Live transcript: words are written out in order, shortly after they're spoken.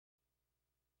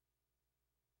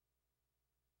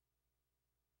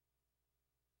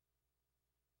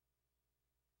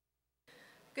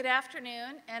Good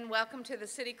afternoon, and welcome to the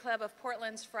City Club of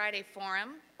Portland's Friday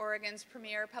Forum, Oregon's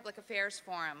premier public affairs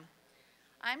forum.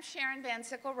 I'm Sharon Van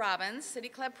Sickle Robbins, City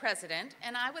Club President,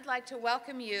 and I would like to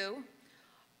welcome you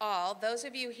all, those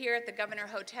of you here at the Governor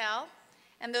Hotel,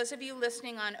 and those of you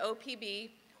listening on OPB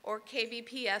or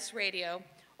KBPS radio,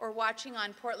 or watching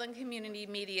on Portland Community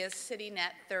Media's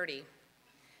CityNet 30.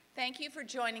 Thank you for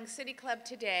joining City Club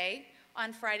today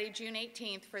on Friday, June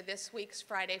 18th for this week's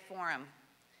Friday Forum.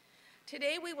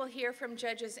 Today we will hear from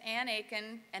Judges Ann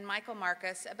Aiken and Michael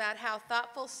Marcus about how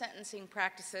thoughtful sentencing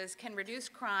practices can reduce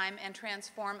crime and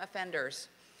transform offenders.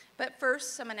 But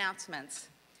first, some announcements.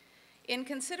 In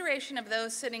consideration of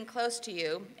those sitting close to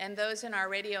you and those in our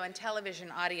radio and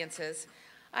television audiences,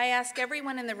 I ask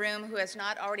everyone in the room who has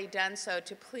not already done so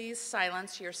to please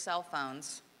silence your cell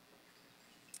phones.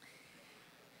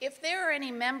 If there are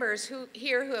any members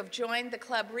here who have joined the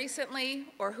club recently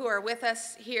or who are with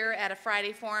us here at a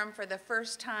Friday Forum for the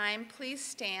first time, please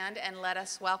stand and let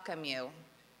us welcome you.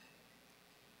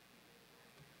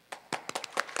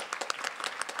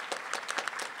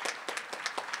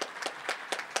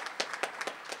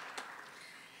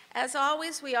 As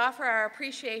always, we offer our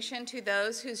appreciation to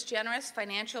those whose generous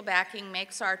financial backing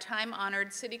makes our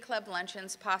time-honored City Club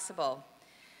luncheons possible.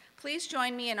 Please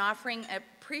join me in offering an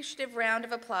appreciative round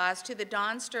of applause to the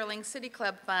Don Sterling City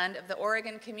Club Fund of the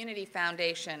Oregon Community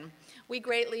Foundation. We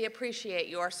greatly appreciate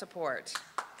your support.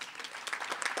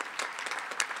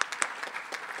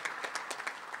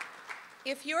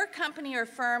 If your company or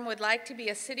firm would like to be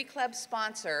a City Club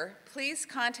sponsor, please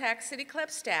contact City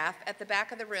Club staff at the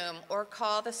back of the room or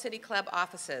call the City Club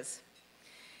offices.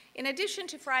 In addition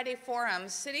to Friday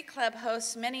Forums, City Club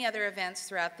hosts many other events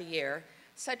throughout the year,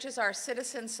 such as our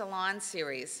Citizen Salon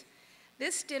series.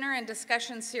 This dinner and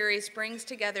discussion series brings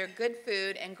together good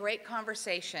food and great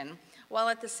conversation, while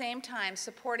at the same time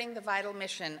supporting the vital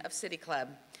mission of City Club.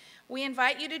 We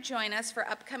invite you to join us for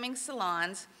upcoming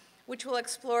salons, which will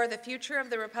explore the future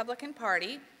of the Republican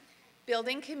Party,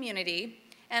 building community,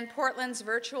 and Portland's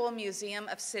virtual Museum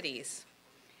of Cities.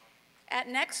 At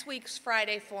next week's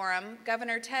Friday Forum,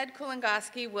 Governor Ted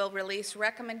Kulongoski will release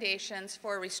recommendations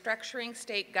for restructuring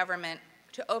state government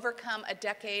to overcome a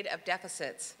decade of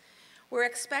deficits. We're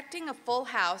expecting a full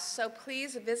house, so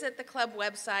please visit the club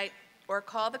website or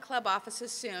call the club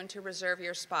offices soon to reserve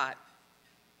your spot.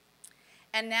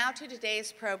 And now to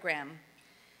today's program.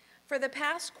 For the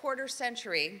past quarter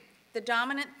century, the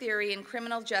dominant theory in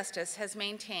criminal justice has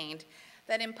maintained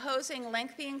that imposing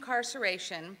lengthy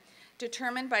incarceration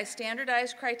determined by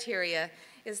standardized criteria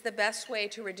is the best way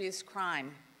to reduce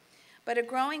crime. But a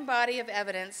growing body of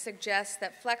evidence suggests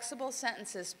that flexible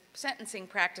sentencing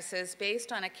practices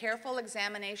based on a careful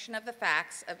examination of the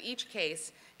facts of each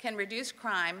case can reduce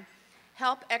crime,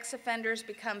 help ex-offenders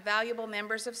become valuable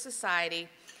members of society,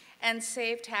 and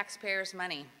save taxpayers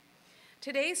money.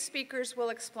 Today's speakers will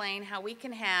explain how we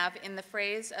can have, in the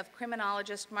phrase of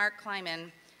criminologist Mark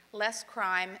Kleiman, less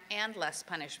crime and less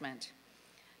punishment.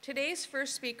 Today's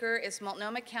first speaker is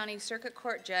Multnomah County Circuit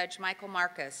Court Judge Michael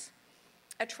Marcus.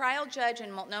 A trial judge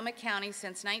in Multnomah County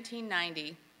since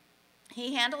 1990,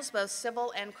 he handles both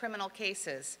civil and criminal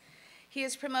cases. He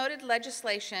has promoted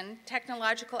legislation,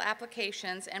 technological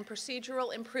applications, and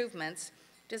procedural improvements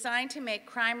designed to make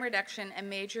crime reduction a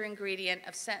major ingredient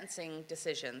of sentencing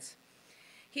decisions.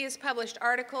 He has published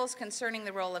articles concerning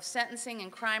the role of sentencing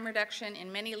and crime reduction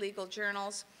in many legal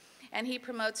journals, and he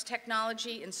promotes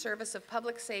technology in service of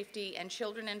public safety and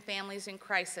children and families in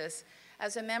crisis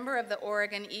as a member of the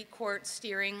Oregon E-Court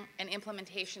Steering and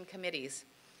Implementation Committees.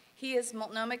 He is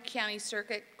Multnomah County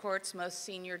Circuit Court's most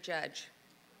senior judge.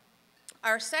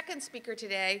 Our second speaker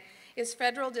today is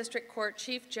Federal District Court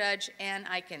Chief Judge Ann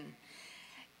Aiken.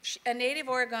 A native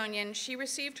Oregonian, she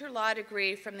received her law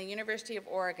degree from the University of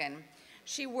Oregon.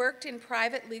 She worked in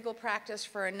private legal practice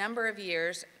for a number of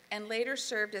years and later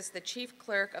served as the chief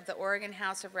clerk of the Oregon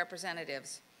House of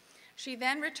Representatives. She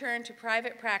then returned to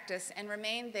private practice and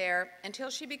remained there until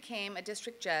she became a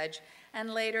district judge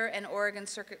and later an Oregon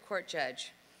Circuit Court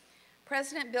judge.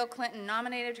 President Bill Clinton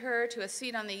nominated her to a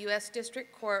seat on the U.S.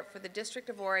 District Court for the District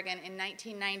of Oregon in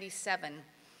 1997.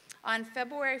 On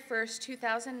February 1st,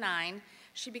 2009,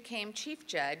 she became chief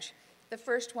judge, the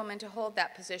first woman to hold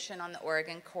that position on the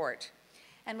Oregon court.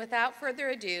 And without further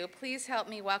ado, please help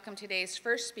me welcome today's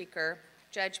first speaker,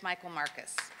 Judge Michael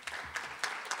Marcus.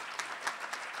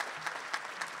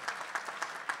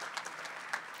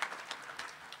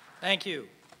 Thank you.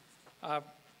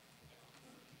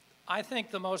 I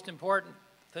think the most important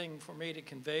thing for me to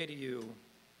convey to you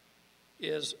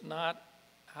is not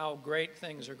how great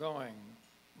things are going,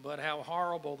 but how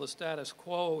horrible the status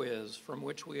quo is from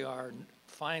which we are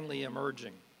finally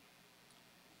emerging.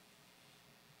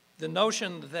 The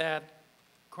notion that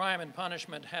crime and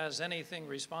punishment has anything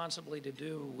responsibly to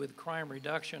do with crime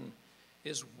reduction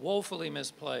is woefully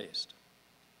misplaced.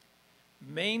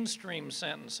 Mainstream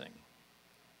sentencing,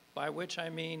 by which I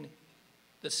mean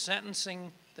the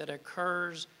sentencing that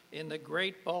occurs in the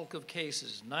great bulk of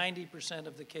cases, 90%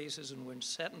 of the cases in which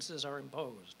sentences are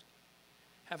imposed,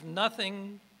 have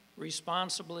nothing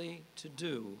responsibly to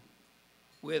do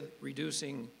with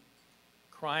reducing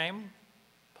crime,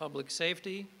 public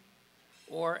safety,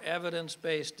 or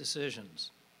evidence-based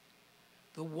decisions.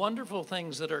 The wonderful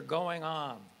things that are going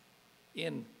on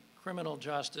in criminal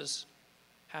justice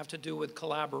have to do with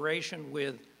collaboration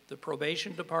with the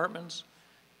probation departments,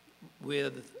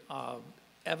 with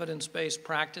evidence-based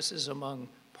practices among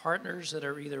partners that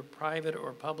are either private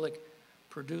or public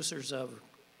producers of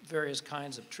various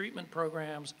kinds of treatment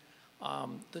programs,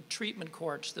 the treatment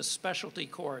courts, the specialty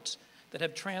courts that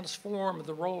have transformed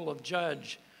the role of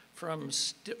judge from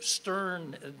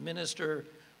stern administrator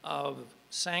of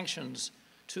sanctions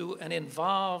to an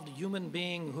involved human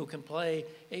being who can play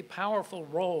a powerful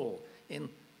role in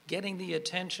getting the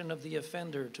attention of the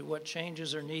offender to what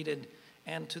changes are needed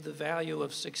and to the value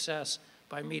of success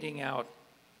by meting out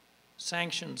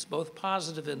sanctions, both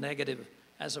positive and negative,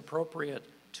 as appropriate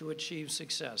to achieve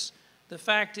success. The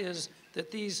fact is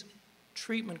that these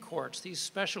treatment courts, these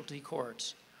specialty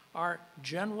courts, are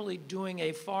generally doing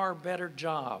a far better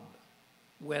job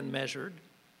when measured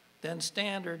than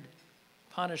standard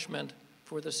punishment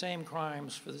for the same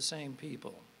crimes for the same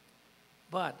people.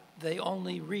 But they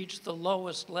only reach the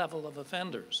lowest level of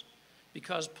offenders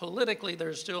because politically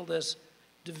there's still this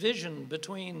division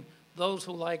between those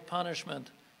who like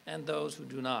punishment and those who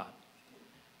do not.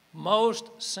 Most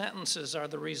sentences are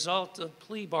the result of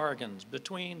plea bargains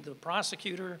between the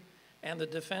prosecutor and the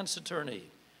defense attorney.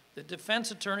 The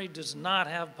defense attorney does not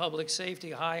have public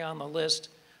safety high on the list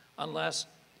unless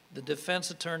the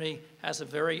defense attorney has a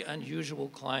very unusual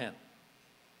client.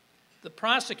 The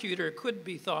prosecutor could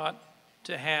be thought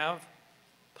to have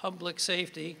public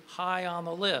safety high on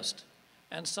the list,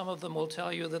 and some of them will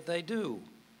tell you that they do,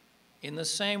 in the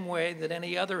same way that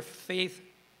any other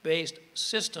faith-based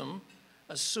system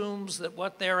assumes that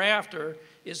what they're after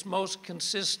is most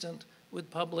consistent with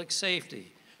public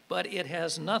safety. But it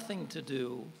has nothing to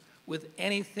do with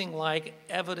anything like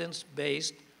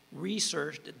evidence-based,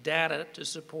 researched data to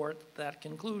support that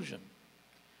conclusion.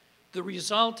 The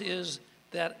result is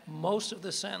that most of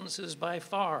the sentences, by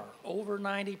far, over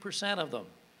 90% of them,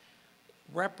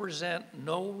 represent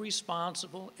no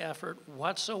responsible effort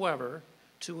whatsoever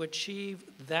to achieve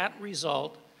that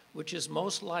result, which is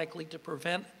most likely to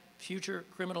prevent future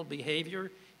criminal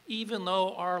behavior, even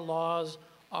though our laws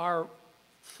are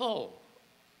full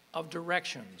of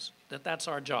directions that that's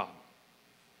our job.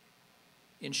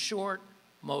 In short,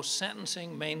 most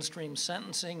sentencing, mainstream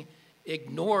sentencing,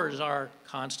 ignores our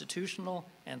constitutional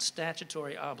and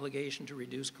statutory obligation to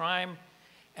reduce crime,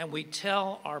 and we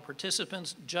tell our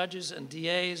participants, judges and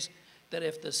DAs, that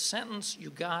if the sentence you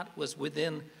got was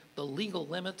within the legal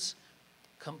limits,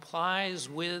 complies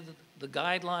with the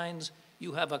guidelines,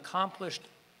 you have accomplished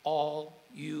all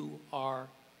you are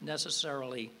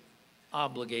necessarily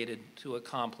obligated to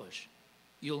accomplish.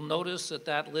 You'll notice that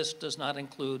that list does not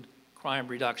include crime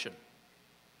reduction.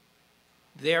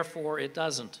 Therefore, it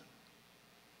doesn't.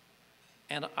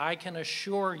 And I can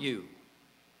assure you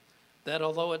that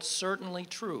although it's certainly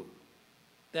true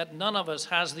that none of us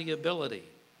has the ability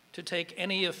to take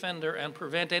any offender and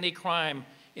prevent any crime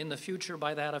in the future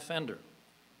by that offender,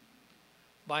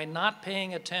 by not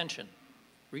paying attention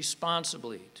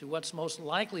responsibly to what's most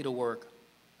likely to work,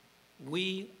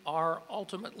 we are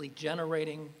ultimately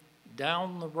generating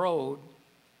down the road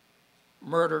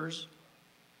murders,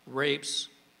 rapes,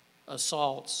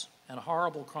 assaults, and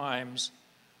horrible crimes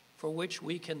for which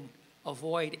we can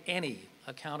avoid any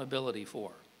accountability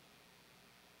for.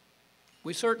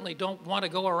 We certainly don't want to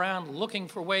go around looking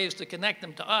for ways to connect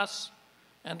them to us,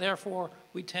 and therefore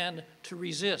we tend to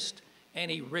resist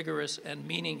any rigorous and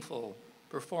meaningful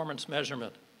performance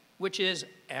measurement, which is,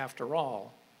 after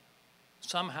all,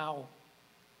 somehow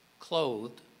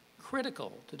clothed,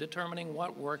 critical to determining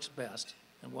what works best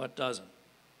and what doesn't.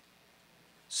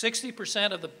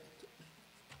 60% of the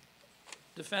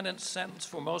defendants sentenced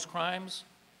for most crimes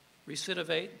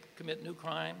recidivate, commit new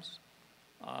crimes.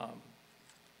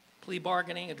 Plea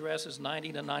bargaining addresses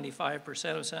 90 to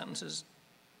 95% of sentences.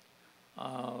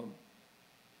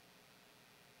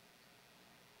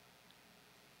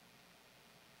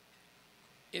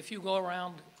 If you go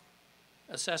around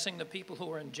assessing the people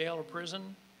who are in jail or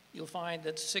prison, you'll find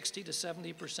that 60 to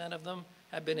 70% of them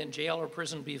have been in jail or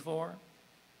prison before.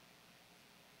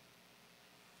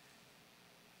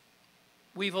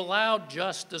 We've allowed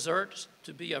just desserts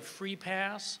to be a free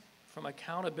pass from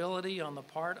accountability on the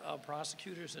part of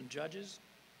prosecutors and judges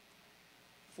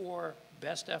for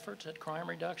best efforts at crime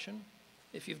reduction.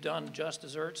 If you've done just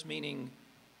desserts, meaning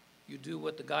you do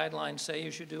what the guidelines say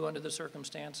you should do under the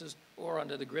circumstances or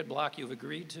under the grid block you've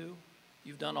agreed to,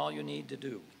 you've done all you need to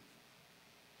do.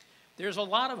 There's a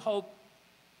lot of hope,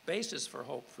 basis for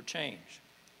hope, for change,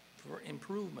 for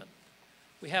improvement.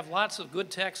 We have lots of good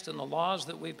text in the laws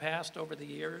that we passed over the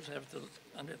years,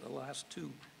 under the last 2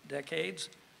 decades,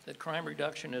 that crime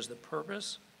reduction is the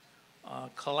purpose.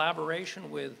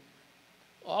 Collaboration with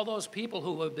all those people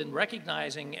who have been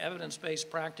recognizing evidence-based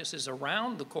practices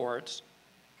around the courts,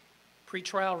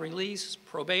 pretrial release,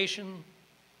 probation,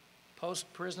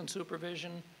 post-prison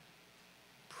supervision,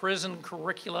 prison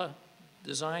curricula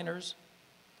designers.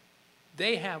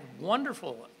 They have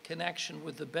wonderful connection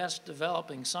with the best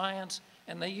developing science,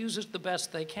 and they use it the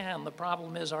best they can. The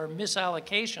problem is our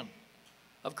misallocation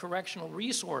of correctional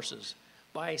resources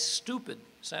by stupid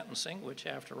sentencing, which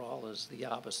after all is the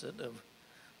opposite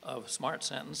of smart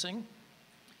sentencing,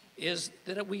 is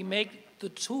that we make the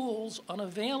tools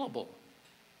unavailable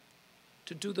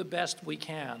to do the best we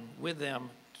can with them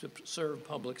to serve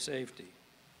public safety.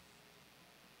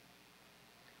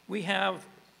 We have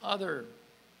other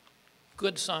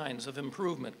good signs of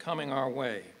improvement coming our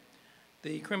way.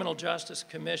 The Criminal Justice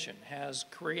Commission has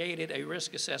created a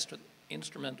risk assessment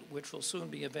instrument which will soon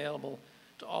be available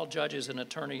to all judges and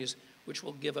attorneys, which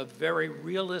will give a very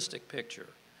realistic picture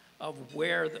of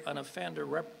where an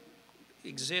offender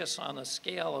exists on a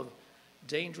scale of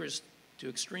dangerous to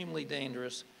extremely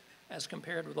dangerous as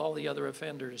compared with all the other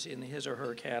offenders in his or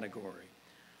her category.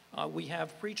 We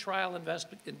have pretrial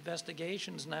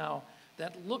investigations now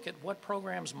that look at what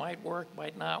programs might work,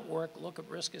 might not work, look at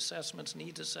risk assessments,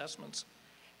 needs assessments,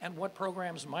 and what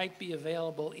programs might be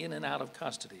available in and out of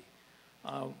custody.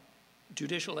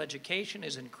 Judicial education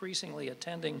is increasingly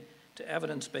attending to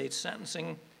evidence-based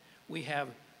sentencing. We have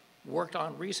worked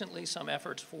on recently some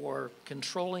efforts for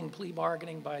controlling plea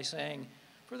bargaining by saying,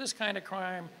 for this kind of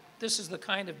crime, this is the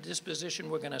kind of disposition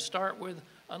we're going to start with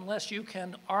unless you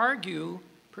can argue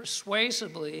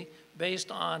persuasively based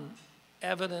on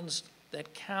evidence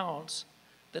that counts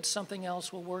that something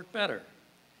else will work better.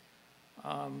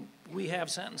 We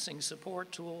have sentencing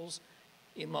support tools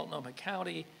in Multnomah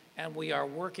County, and we are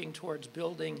working towards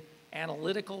building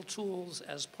analytical tools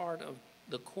as part of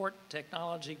the court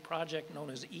technology project known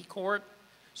as eCourt,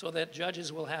 so that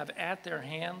judges will have at their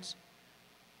hands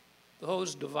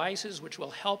those devices which will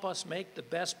help us make the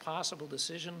best possible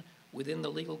decision within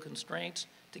the legal constraints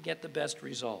to get the best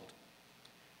result.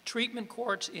 Treatment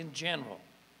courts in general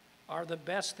are the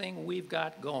best thing we've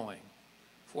got going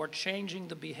for changing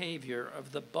the behavior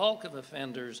of the bulk of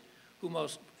offenders who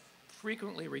most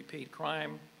frequently repeat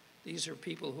crime. These are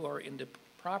people who are into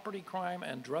property crime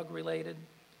and drug-related.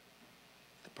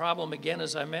 The problem, again,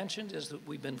 as I mentioned, is that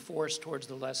we've been forced towards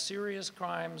the less serious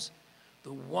crimes.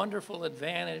 The wonderful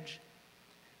advantage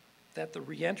that the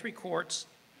reentry courts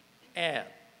add,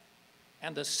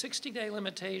 and the 60-day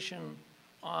limitation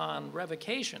on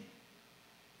revocation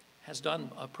has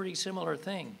done a pretty similar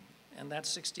thing, and that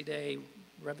 60-day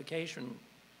revocation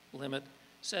limit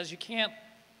says you can't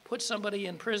put somebody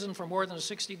in prison for more than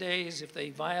 60 days if they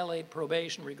violate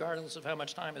probation, regardless of how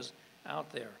much time is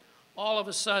out there. All of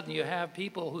a sudden, you have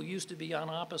people who used to be on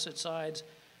opposite sides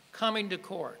coming to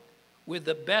court with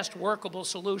the best workable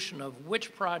solution of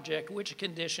which project, which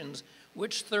conditions,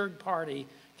 which third party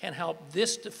can help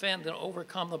this defendant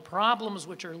overcome the problems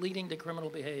which are leading to criminal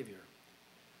behavior.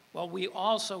 Well, we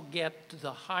also get to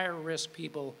the higher risk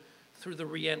people through the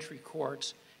reentry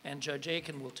courts, and Judge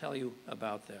Aiken will tell you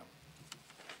about them.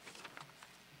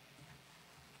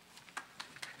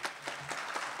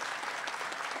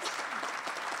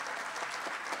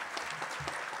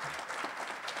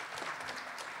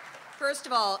 First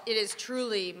of all, it is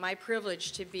truly my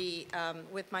privilege to be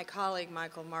with my colleague,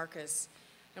 Michael Marcus.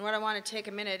 And what I want to take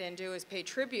a minute and do is pay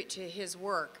tribute to his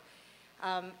work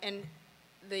and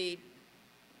the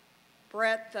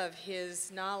breadth of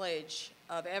his knowledge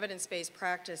of evidence-based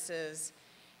practices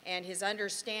and his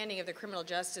understanding of the criminal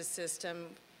justice system.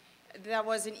 That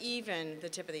wasn't even the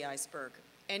tip of the iceberg.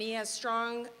 And he has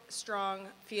strong, strong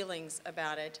feelings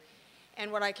about it.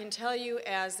 And what I can tell you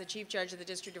as the Chief Judge of the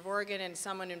District of Oregon and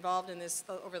someone involved in this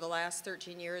over the last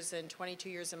 13 years and 22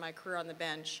 years of my career on the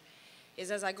bench is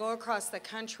as I go across the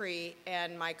country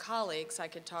and my colleagues, I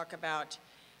could talk about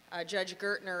Judge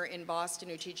Gertner in Boston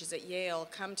who teaches at Yale,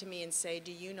 come to me and say,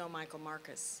 do you know Michael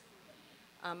Marcus?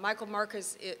 Michael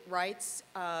Marcus writes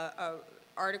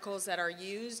articles that are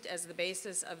used as the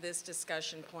basis of this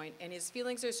discussion point, and his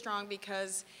feelings are strong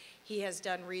because he has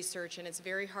done research, and it's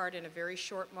very hard in a very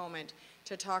short moment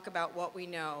to talk about what we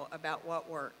know about what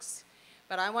works.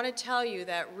 But I want to tell you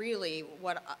that really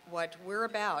what we're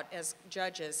about as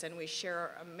judges, and we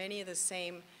share many of the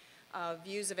same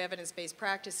views of evidence-based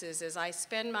practices, is I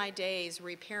spend my days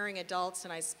repairing adults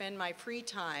and I spend my free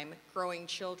time growing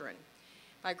children.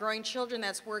 By growing children,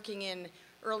 that's working in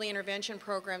early intervention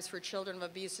programs for children of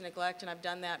abuse and neglect, and I've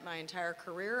done that my entire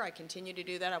career. I continue to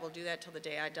do that. I will do that till the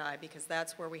day I die, because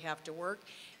that's where we have to work.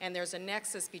 And there's a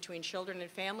nexus between children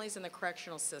and families and the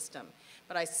correctional system.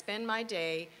 But I spend my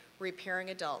day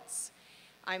repairing adults.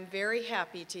 I'm very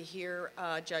happy to hear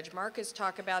Judge Marcus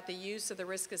talk about the use of the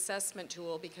risk assessment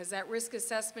tool, because that risk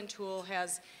assessment tool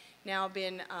has now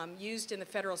been used in the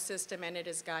federal system and it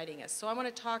is guiding us. So I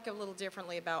want to talk a little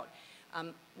differently about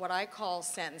what I call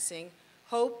sentencing,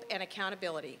 hope and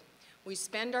accountability. We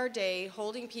spend our day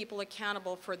holding people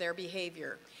accountable for their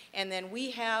behavior, and then we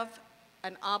have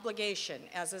an obligation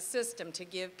as a system to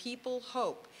give people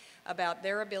hope about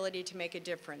their ability to make a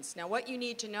difference. Now, what you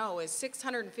need to know is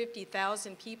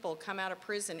 650,000 people come out of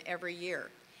prison every year.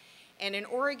 And in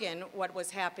Oregon, what was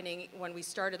happening when we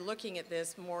started looking at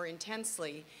this more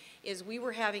intensely is we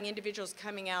were having individuals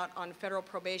coming out on federal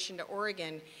probation to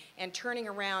Oregon and turning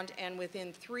around and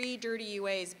within 3 dirty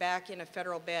UAs back in a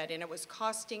federal bed, and it was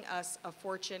costing us a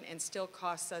fortune and still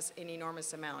costs us an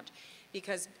enormous amount,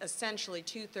 because essentially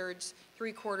 2/3,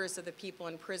 3/4 of the people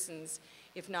in prisons,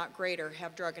 if not greater,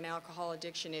 have drug and alcohol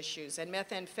addiction issues. And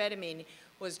methamphetamine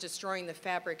was destroying the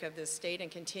fabric of this state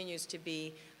and continues to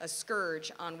be a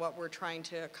scourge on what we're trying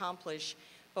to accomplish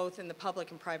both in the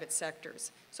public and private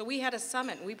sectors. So we had a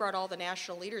summit, and we brought all the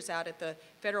national leaders out at the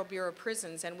Federal Bureau of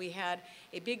Prisons, and we had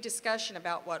a big discussion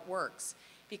about what works.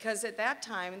 Because at that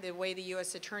time, the way the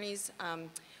U.S. Attorney's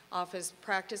Office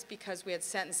practiced, because we had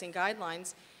sentencing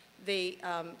guidelines, the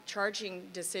charging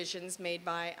decisions made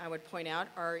by, I would point out,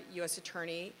 our U.S.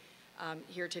 Attorney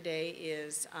here today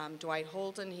is Dwight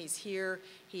Holden. He's here.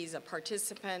 He's a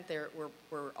participant.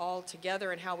 We're all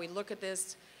together in how we look at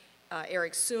this.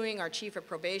 Eric Suing, our Chief of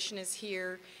Probation, is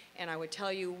here. And I would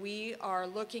tell you, we are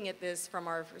looking at this from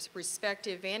our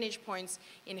respective vantage points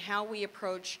in how we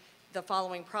approach the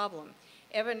following problem.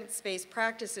 Evidence-based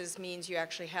practices means you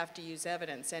actually have to use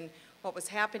evidence. And what was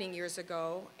happening years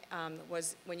ago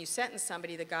was when you sentence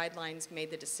somebody, the guidelines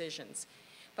made the decisions.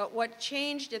 But what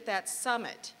changed at that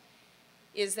summit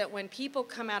is that when people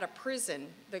come out of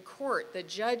prison, the court, the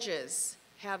judges,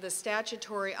 have the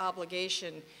statutory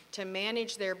obligation to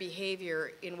manage their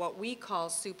behavior in what we call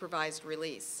supervised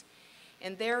release.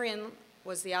 And therein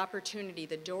was the opportunity,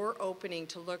 the door opening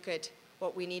to look at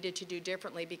what we needed to do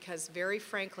differently, because very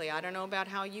frankly, I don't know about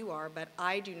how you are, but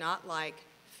I do not like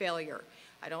failure.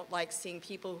 I don't like seeing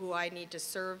people who I need to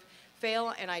serve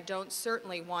fail, and I don't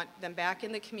certainly want them back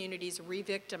in the communities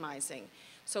re-victimizing.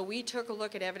 So we took a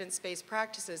look at evidence-based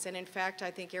practices, and in fact, I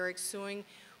think Eric Suing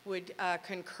would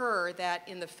concur that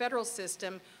in the federal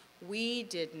system, we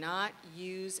did not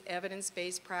use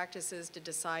evidence-based practices to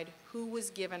decide who was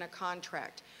given a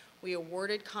contract. We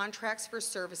awarded contracts for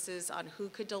services on who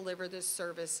could deliver the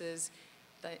services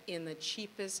in the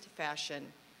cheapest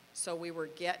fashion. So we were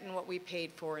getting what we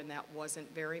paid for, and that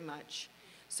wasn't very much.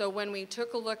 So when we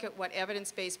took a look at what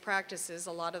evidence-based practices,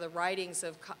 a lot of the writings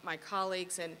of my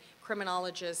colleagues and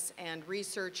criminologists and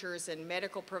researchers and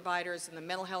medical providers in the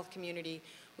mental health community,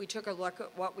 we took a look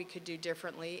at what we could do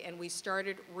differently, and we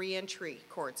started reentry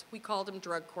courts. We called them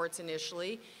drug courts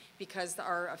initially because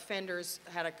our offenders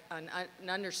had an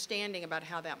understanding about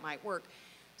how that might work.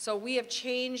 So we have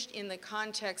changed in the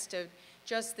context of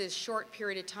just this short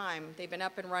period of time. They've been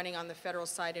up and running on the federal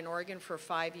side in Oregon for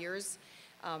 5 years.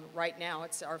 Right now,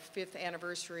 it's our 5th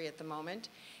anniversary at the moment.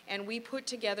 And we put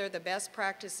together the best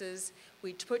practices,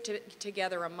 we put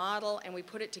together a model, and we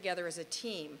put it together as a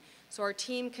team. So our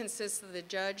team consists of the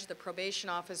judge, the probation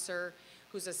officer,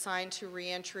 who's assigned to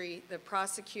reentry, the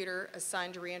prosecutor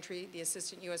assigned to reentry, the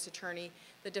assistant U.S. attorney,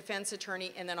 the defense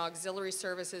attorney, and then auxiliary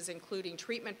services, including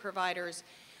treatment providers,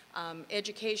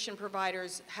 education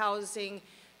providers, housing,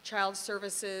 child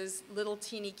services, little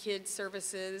teeny kid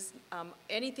services,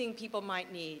 anything people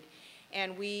might need.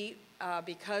 And we,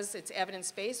 because it's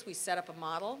evidence-based, we set up a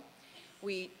model,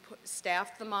 we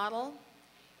staffed the model,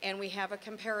 and we have a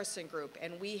comparison group.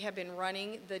 And we have been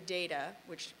running the data,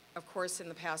 which of course in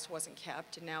the past wasn't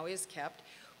kept and now is kept.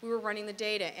 We were running the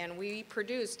data and we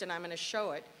produced, and I'm gonna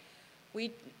show it,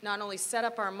 we not only set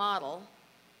up our model,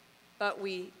 but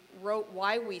we wrote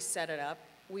why we set it up.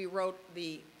 We wrote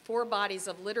the 4 bodies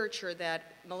of literature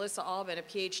that Melissa Albin, a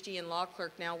PhD and law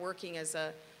clerk now working as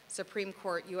a Supreme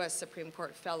Court, U.S. Supreme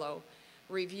Court fellow,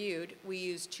 reviewed. We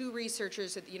used 2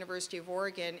 researchers at the University of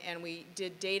Oregon, and we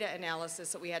did data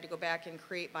analysis that we had to go back and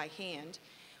create by hand.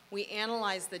 We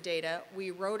analyzed the data,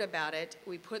 we wrote about it,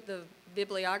 we put the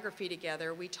bibliography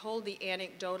together, we told the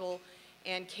anecdotal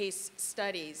and case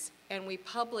studies, and we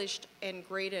published and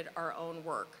graded our own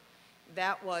work.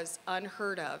 That was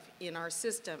unheard of in our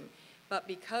system. But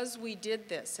because we did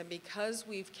this, and because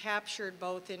we've captured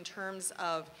both in terms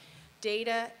of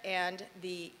data and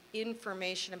the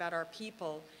information about our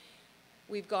people,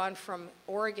 we've gone from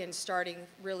Oregon starting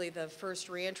really the first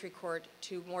reentry court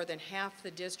to more than half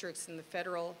the districts in the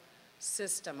federal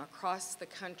system across the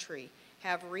country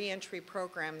have reentry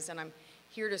programs. And I'm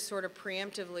here to sort of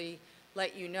preemptively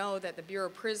let you know that the Bureau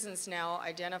of Prisons now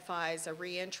identifies a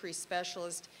reentry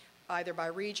specialist either by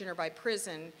region or by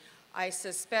prison. I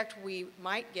suspect we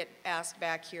might get asked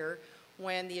back here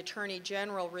when the Attorney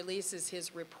General releases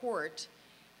his report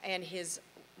and his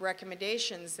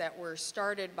recommendations that were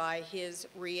started by his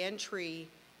reentry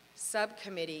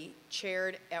subcommittee,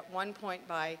 chaired at one point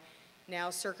by now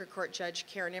Circuit Court Judge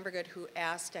Karen Immergut, who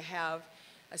asked to have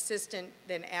Assistant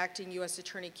then Acting U.S.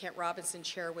 Attorney Kent Robinson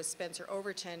chair with Spencer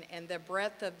Overton, and the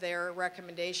breadth of their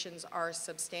recommendations are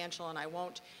substantial, and I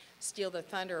won't steal the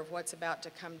thunder of what's about to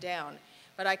come down.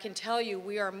 But I can tell you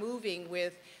we are moving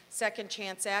with Second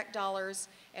Chance Act dollars,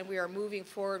 and we are moving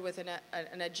forward with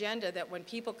an agenda that when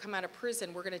people come out of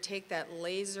prison, we're going to take that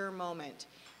laser moment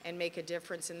and make a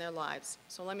difference in their lives.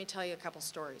 So let me tell you a couple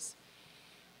stories.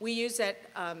 We use that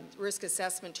risk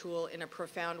assessment tool in a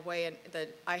profound way, and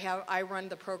I run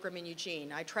the program in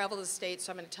Eugene. I travel the state,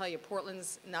 so I'm going to tell you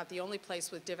Portland's not the only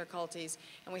place with difficulties,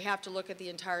 and we have to look at the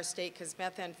entire state because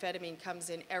methamphetamine comes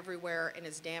in everywhere and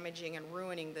is damaging and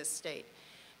ruining this state.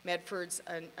 Medford's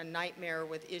a nightmare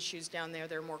with issues down there.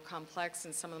 They're more complex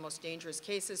and some of the most dangerous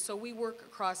cases, so we work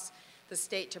across the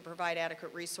state to provide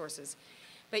adequate resources.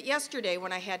 But yesterday,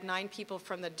 when I had 9 people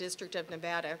from the District of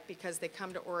Nevada, because they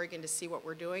come to Oregon to see what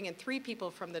we're doing, and 3 people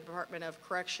from the Department of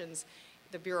Corrections,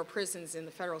 the Bureau of Prisons in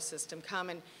the federal system, come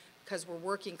and because we're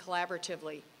working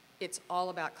collaboratively, it's all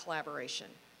about collaboration.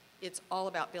 It's all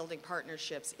about building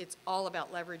partnerships. It's all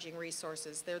about leveraging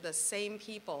resources. They're the same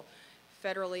people,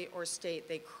 federally or state.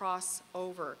 They cross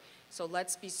over. So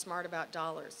let's be smart about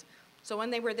dollars. So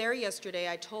when they were there yesterday,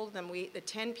 I told them the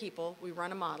 10 people, we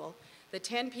run a model, the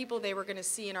 10 people they were going to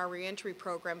see in our reentry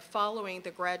program following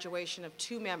the graduation of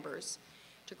 2 members.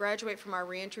 To graduate from our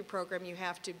reentry program, you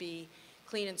have to be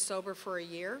clean and sober for a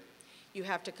year. You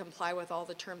have to comply with all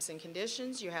the terms and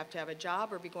conditions. You have to have a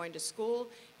job or be going to school.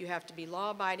 You have to be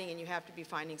law-abiding, and you have to be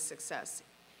finding success.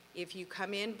 If you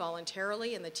come in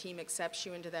voluntarily and the team accepts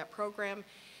you into that program,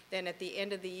 then at the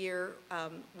end of the year,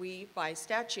 we, by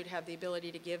statute, have the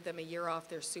ability to give them a year off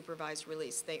their supervised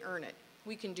release. They earn it.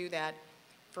 We can do that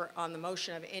on the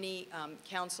motion of any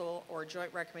counsel or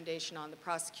joint recommendation on the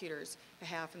prosecutor's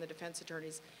behalf and the defense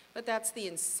attorneys. But that's the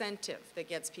incentive that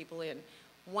gets people in.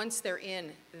 Once they're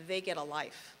in, they get a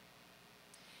life.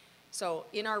 So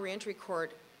in our reentry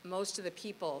court, most of the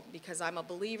people, because I'm a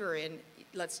believer in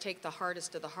let's take the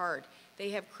hardest of the hard, they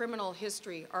have criminal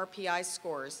history, RPI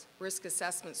scores, risk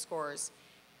assessment scores,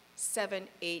 7,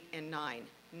 8, and 9.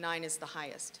 9 is the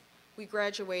highest. We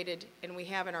graduated, and we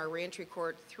have in our reentry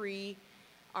court 3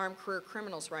 armed career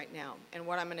criminals right now, and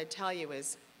what I'm going to tell you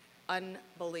is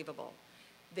unbelievable.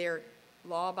 They're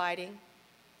law-abiding,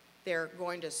 they're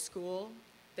going to school,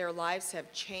 their lives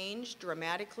have changed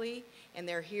dramatically, and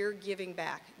they're here giving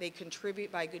back. They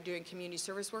contribute by doing community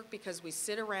service work because we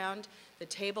sit around the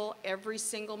table every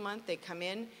single month. They come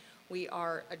in, we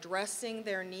are addressing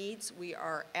their needs, we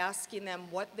are asking them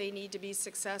what they need to be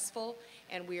successful,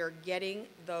 and we are getting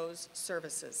those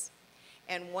services.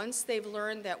 And once they've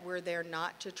learned that we're there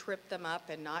not to trip them up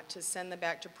and not to send them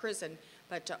back to prison,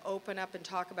 but to open up and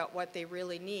talk about what they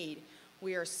really need,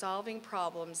 we are solving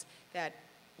problems that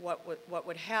what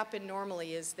would happen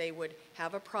normally is they would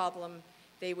have a problem,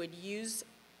 they would use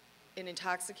an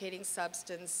intoxicating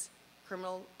substance,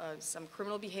 some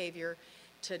criminal behavior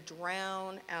to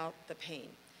drown out the pain.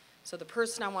 So the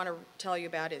person I want to tell you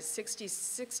about is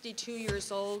 62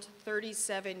 years old,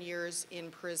 37 years in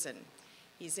prison.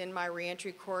 He's in my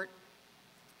reentry court,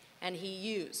 and he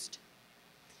used.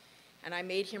 And I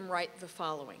made him write the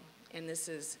following, and this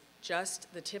is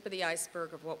just the tip of the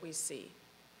iceberg of what we see.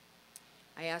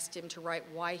 I asked him to write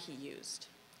why he used.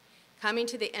 Coming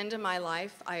to the end of my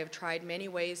life, I have tried many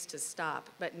ways to stop,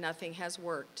 but nothing has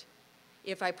worked.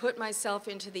 If I put myself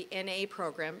into the NA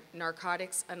program,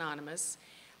 Narcotics Anonymous,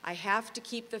 I have to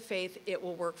keep the faith it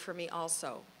will work for me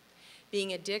also.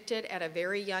 Being addicted at a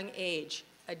very young age,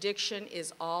 addiction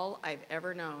is all I've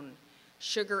ever known.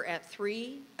 Sugar at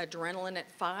 3, adrenaline at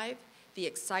 5, the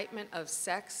excitement of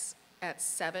sex at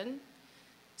 7,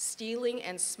 stealing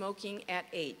and smoking at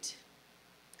 8.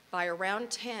 By around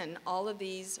 10, all of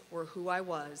these were who I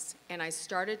was, and I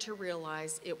started to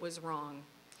realize it was wrong.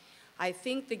 I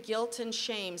think the guilt and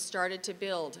shame started to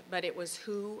build, but it was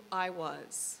who I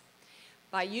was.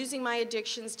 By using my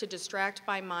addictions to distract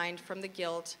my mind from the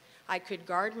guilt, I could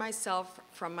guard myself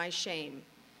from my shame.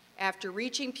 After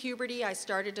reaching puberty, I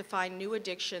started to find new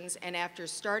addictions, and after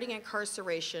starting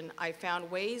incarceration, I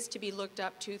found ways to be looked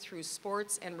up to through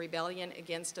sports and rebellion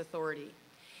against authority.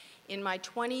 In my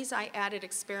 20s, I added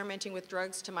experimenting with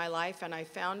drugs to my life, and I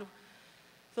found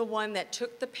the one that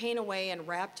took the pain away and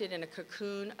wrapped it in a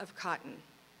cocoon of cotton.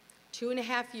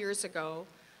 2.5 years ago,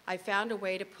 I found a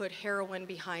way to put heroin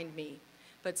behind me,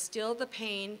 but still the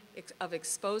pain of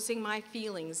exposing my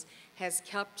feelings has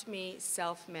kept me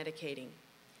self-medicating.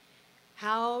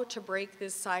 How to break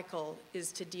this cycle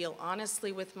is to deal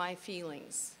honestly with my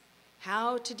feelings.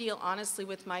 How to deal honestly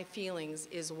with my feelings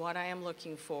is what I am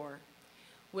looking for.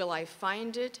 Will I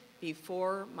find it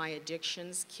before my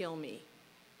addictions kill me?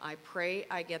 I pray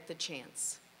I get the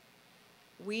chance.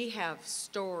 We have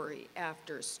story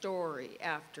after story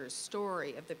after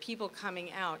story of the people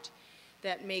coming out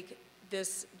that make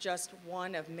this just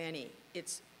one of many.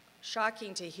 It's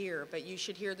shocking to hear, but you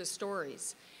should hear the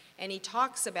stories. And he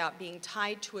talks about being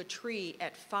tied to a tree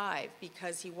at 5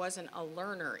 because he wasn't a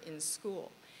learner in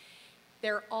school.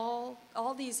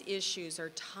 All these issues are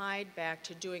tied back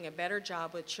to doing a better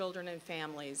job with children and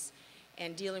families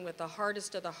and dealing with the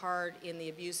hardest of the hard in the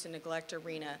abuse and neglect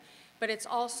arena. But it's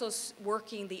also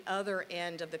working the other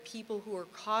end of the people who are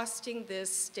costing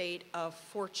this state a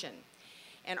fortune.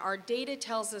 And our data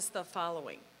tells us the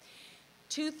following.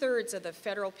 2/3 of the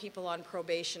federal people on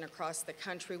probation across the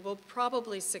country will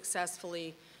probably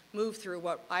successfully move through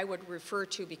what I would refer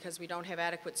to, because we don't have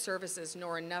adequate services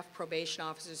nor enough probation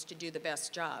officers to do the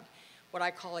best job, what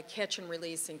I call a catch and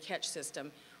release and catch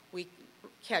system. We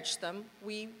catch them,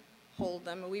 we hold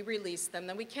them, we release them,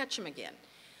 then we catch them again.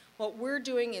 What we're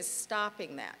doing is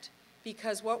stopping that,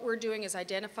 because what we're doing is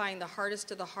identifying the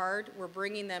hardest of the hard. We're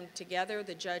bringing them together.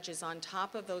 The judge is on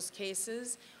top of those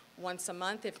cases once a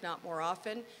month, if not more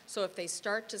often. So if they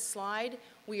start to slide,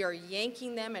 we are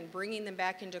yanking them and bringing them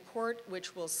back into court,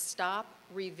 which will stop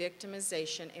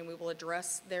re-victimization, and we will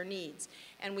address their needs.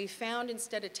 And we found,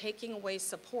 instead of taking away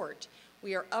support,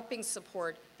 we are upping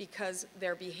support because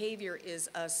their behavior is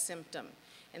a symptom.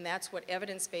 And that's what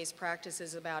evidence-based practice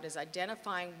is about, is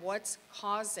identifying what's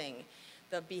causing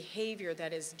the behavior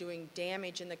that is doing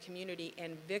damage in the community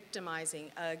and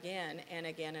victimizing again and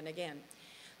again and again.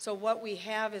 So what we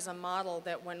have is a model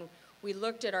that, when we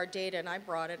looked at our data, and I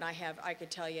brought it, and I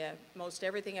could tell you most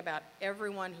everything about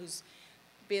everyone who's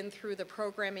been through the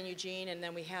program in Eugene, and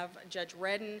then we have Judge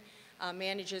Redden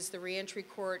manages the reentry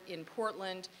court in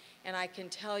Portland, and I can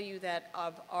tell you that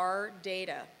of our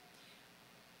data,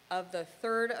 of the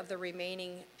 1/3 of the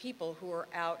remaining people who are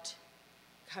out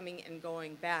coming and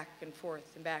going back and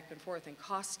forth and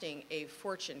costing a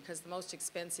fortune, because the most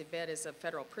expensive bed is a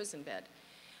federal prison bed.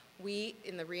 We,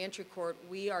 in the reentry court,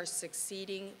 we are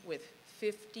succeeding with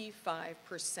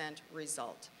 55%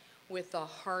 result, with the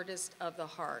hardest of the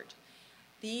hard.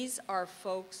 These are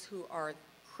folks who are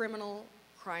criminal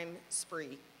crime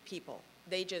spree people.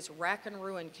 They just rack and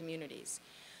ruin communities.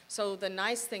 So the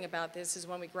nice thing about this is,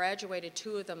 when we graduated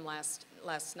 2 of them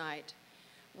last night,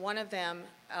 one of them,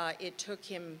 it took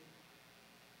him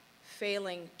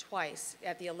failing twice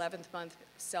at the 11th month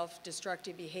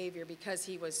self-destructive behavior because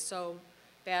he was so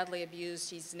badly abused.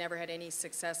 He's never had any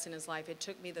success in his life. It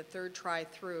took me the 3rd try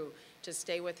through to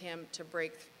stay with him to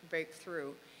break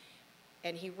through.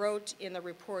 And he wrote in the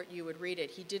report, you would read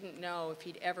it, he didn't know if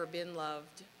he'd ever been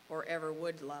loved or ever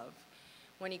would love.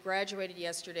 When he graduated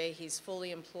yesterday, he's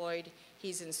fully employed,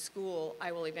 he's in school.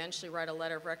 I will eventually write a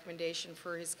letter of recommendation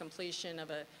for his completion of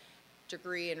a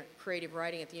degree in creative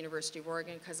writing at the University of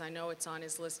Oregon, because I know it's on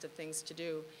his list of things to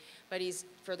do. But he's,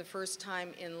 for the first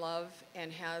time, in love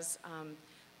and has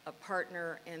a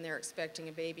partner, and they're expecting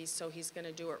a baby, so he's going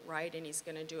to do it right, and he's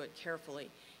going to do it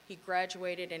carefully. He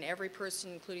graduated, and every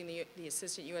person, including the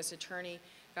assistant U.S. attorney,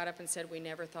 got up and said, we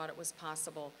never thought it was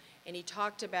possible. And he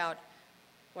talked about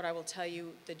what I will tell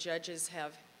you the judges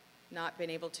have not been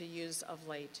able to use of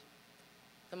late.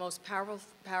 The most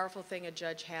powerful thing a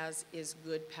judge has is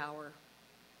good power.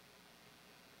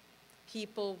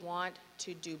 People want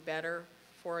to do better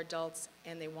for adults,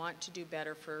 and they want to do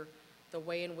better for the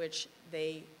way in which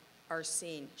they are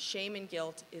seen. Shame and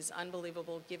guilt is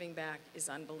unbelievable. Giving back is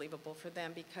unbelievable for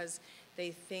them because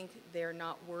they think they're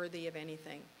not worthy of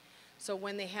anything. So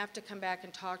when they have to come back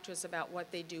and talk to us about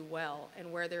what they do well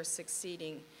and where they're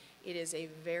succeeding It is a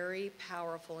very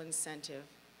powerful incentive.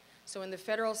 So in the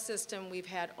federal system, we've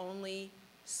had only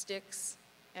sticks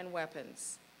and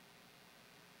weapons.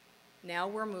 Now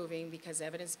we're moving, because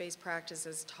evidence-based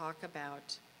practices talk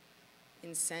about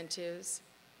incentives,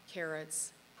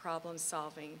 carrots, problem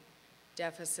solving,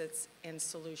 deficits, and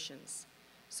solutions.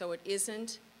 So it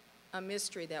isn't a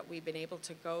mystery that we've been able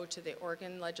to go to the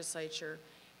Oregon legislature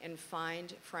and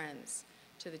find friends,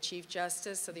 to the Chief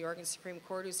Justice of the Oregon Supreme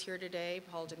Court, who's here today,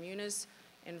 Paul DeMunis,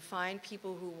 and find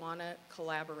people who want to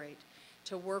collaborate,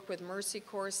 to work with Mercy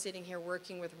Corps, sitting here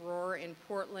working with Roar in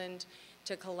Portland,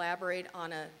 to collaborate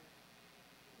on a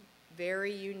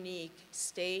very unique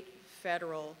state,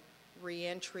 federal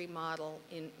reentry model.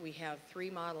 We have 3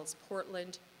 models,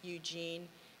 Portland, Eugene,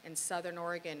 and Southern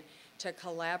Oregon, to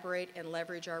collaborate and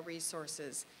leverage our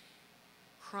resources.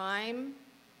 Crime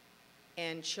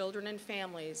and children and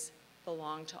families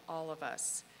belong to all of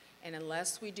us. And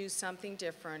unless we do something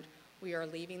different, we are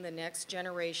leaving the next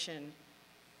generation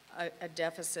a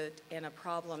deficit and a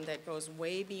problem that goes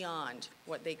way beyond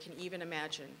what they can even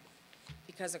imagine.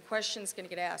 Because a question's going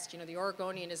to get asked. You know, the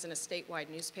Oregonian isn't a statewide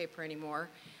newspaper anymore.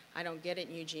 I don't get it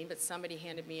in Eugene, but somebody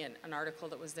handed me an article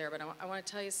that was there. But I want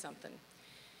to tell you something.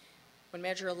 When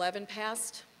Measure 11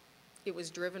 passed, it was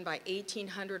driven by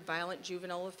 1,800 violent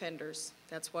juvenile offenders.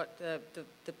 That's what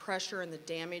the pressure and the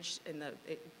damage, and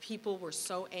people were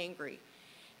so angry.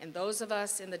 And those of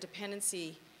us in the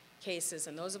dependency cases,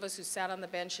 and those of us who sat on the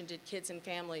bench and did kids and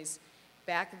families,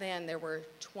 back then there were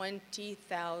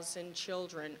 20,000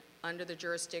 children under the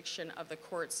jurisdiction of the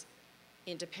courts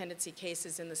in dependency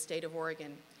cases in the state of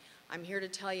Oregon. I'm here to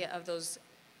tell you, of those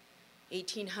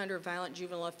 1,800 violent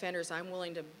juvenile offenders, I'm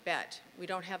willing to bet, we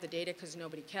don't have the data because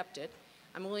nobody kept it,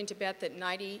 I'm willing to bet that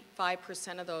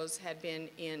 95% of those had been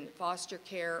in foster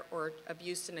care or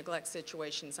abuse and neglect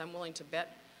situations. I'm willing to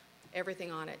bet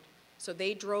everything on it. So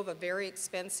they drove a very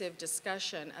expensive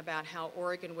discussion about how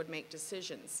Oregon would make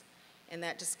decisions. And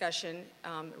that discussion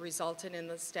resulted in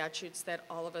the statutes that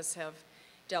all of us have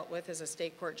dealt with as a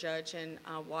state court judge and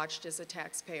watched as a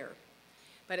taxpayer.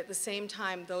 But at the same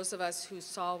time, those of us who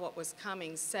saw what was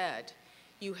coming said,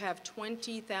 you have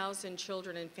 20,000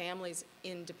 children and families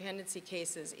in dependency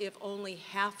cases. If only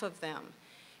half of them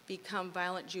become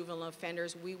violent juvenile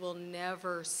offenders, we will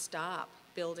never stop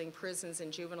building prisons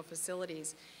and juvenile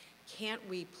facilities. Can't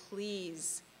we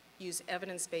please use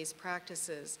evidence-based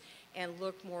practices and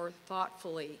look more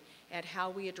thoughtfully at how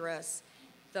we address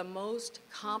the most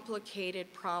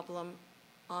complicated problem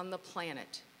on the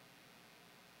planet,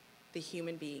 the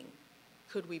human being?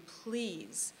 Could we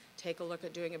please take a look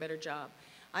at doing a better job?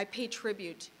 I pay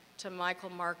tribute to Michael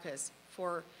Marcus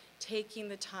for taking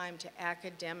the time to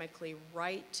academically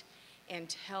write and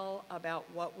tell about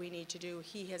what we need to do.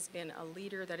 He has been a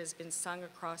leader that has been sung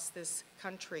across this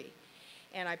country,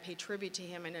 and I pay tribute to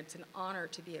him, and it's an honor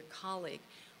to be a colleague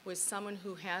with someone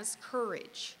who has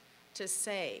courage to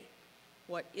say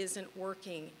what isn't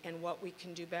working and what we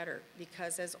can do better,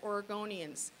 because as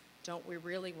Oregonians, don't we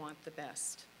really want the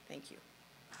best? Thank you.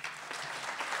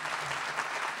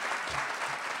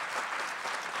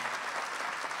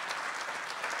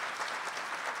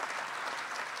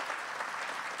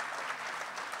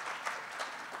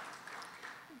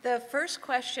 The first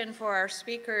question for our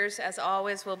speakers, as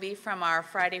always, will be from our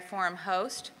Friday Forum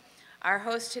host. Our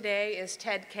host today is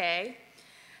Ted Kay.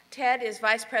 Ted is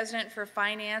Vice President for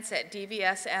Finance at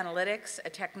DVS Analytics, a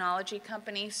technology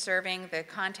company serving the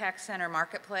contact center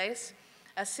marketplace.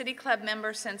 A City Club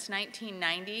member since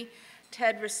 1990,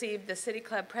 Ted received the City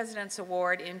Club President's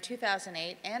Award in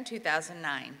 2008 and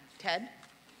 2009. Ted?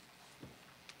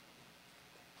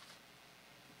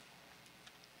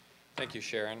 Thank you,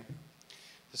 Sharon.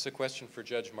 This is a question for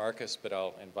Judge Marcus, but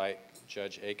I'll invite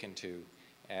Judge Aiken to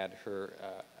add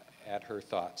her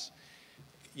thoughts.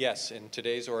 Yes, in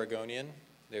today's Oregonian,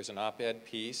 there's an op-ed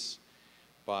piece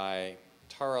by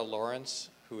Tara Lawrence,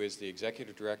 who is the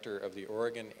Executive Director of the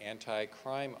Oregon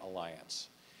Anti-Crime Alliance.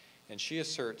 And she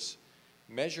asserts,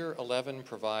 Measure 11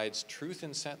 provides truth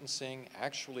in sentencing,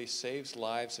 actually saves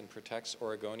lives and protects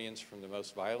Oregonians from the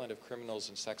most violent of criminals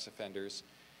and sex offenders,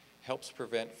 helps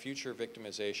prevent future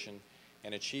victimization,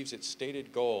 and achieves its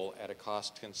stated goal at a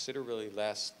cost considerably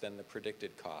less than the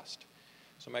predicted cost.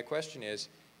 So my question is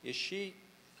she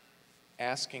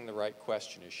asking the right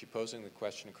question? Is she posing the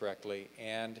question correctly?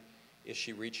 And is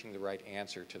she reaching the right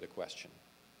answer to the question?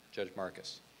 Judge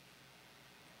Marcus.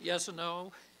 Yes and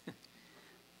no.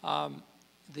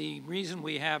 The reason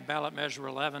we have ballot measure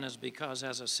 11 is because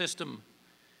as a system,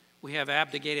 we have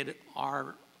abdicated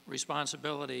our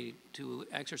responsibility to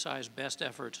exercise best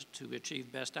efforts to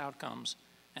achieve best outcomes,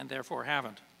 and therefore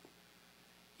haven't.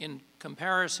 In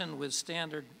comparison with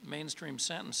standard mainstream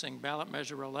sentencing, ballot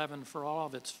measure 11, for all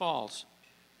of its faults,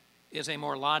 is a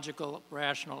more logical,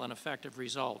 rational, and effective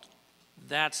result.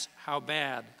 That's how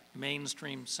bad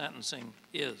mainstream sentencing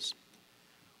is.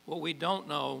 What we don't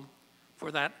know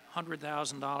for that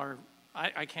 $100,000,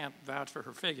 I can't vouch for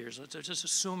her figures, it's just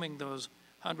assuming those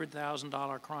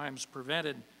 $100,000 crimes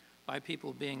prevented by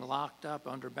people being locked up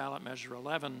under ballot measure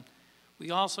 11,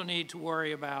 we also need to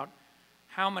worry about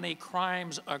how many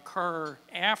crimes occur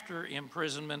after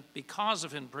imprisonment because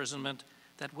of imprisonment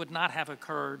that would not have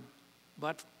occurred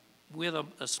but with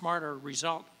a smarter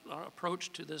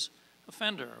approach to this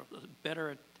offender, a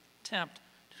better attempt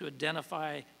to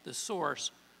identify the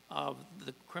source of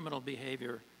the criminal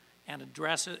behavior and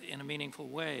address it in a meaningful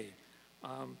way.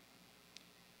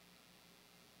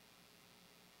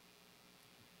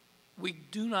 We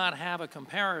do not have a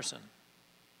comparison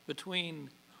between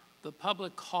the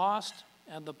public cost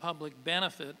and the public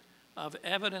benefit of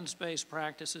evidence-based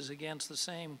practices against the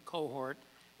same cohort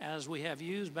as we have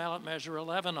used ballot measure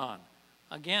 11 on.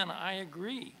 Again, I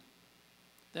agree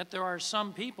that there are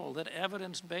some people that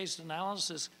evidence-based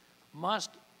analysis must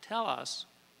tell us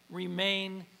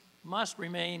must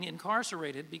remain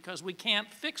incarcerated because we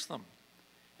can't fix them.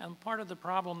 And part of the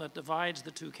problem that divides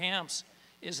the two camps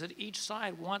is that each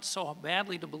side wants so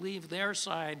badly to believe their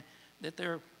side that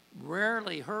they're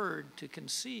rarely heard to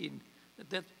concede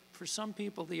that for some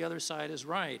people the other side is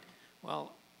right.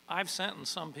 Well, I've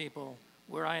sentenced some people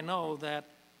where I know that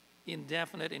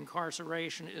indefinite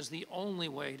incarceration is the only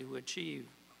way to achieve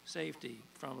safety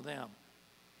from them.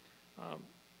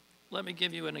 Let me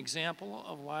give you an example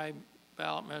of why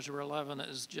ballot measure 11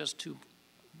 is just too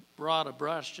broad a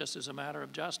brush just as a matter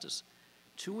of justice.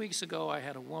 2 weeks ago, I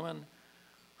had a woman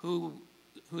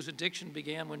whose addiction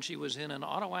began when she was in an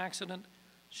auto accident.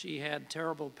 She had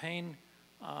terrible pain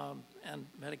and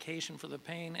medication for the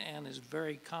pain, and is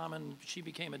very common. She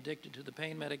became addicted to the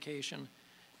pain medication.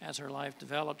 As her life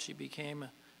developed, she became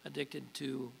addicted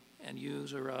to and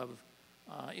user of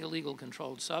illegal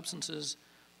controlled substances.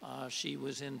 She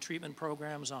was in treatment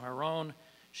programs on her own.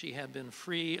 She had been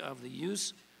free of the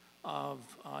use of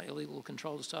illegal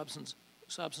controlled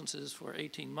substances for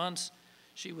 18 months.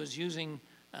 She was using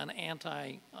an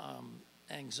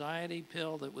anti-anxiety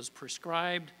pill that was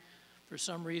prescribed. For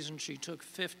some reason, she took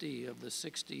 50 of the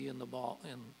 60 in the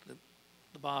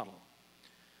bottle.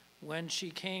 When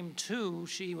she came to,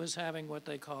 she was having what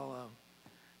they call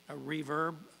a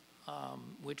reverb,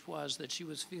 which was that she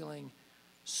was feeling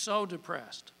so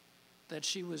depressed that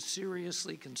she was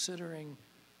seriously considering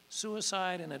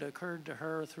suicide, and it occurred to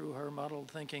her through her muddled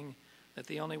thinking that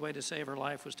the only way to save her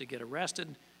life was to get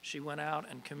arrested. She went out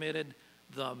and committed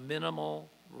the minimal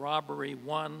robbery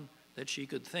one that she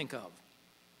could think of.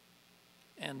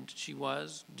 And she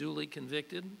was duly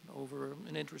convicted over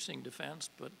an interesting defense,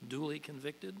 but duly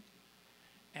convicted.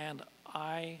 And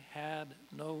I had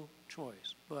no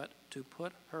choice but to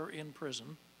put her in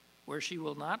prison where she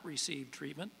will not receive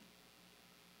treatment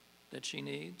that she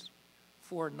needs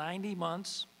for 90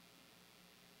 months.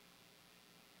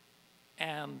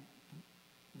 And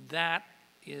that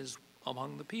is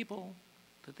among the people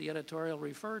that the editorial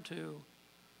referred to,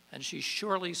 and she's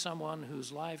surely someone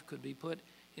whose life could be put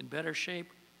in better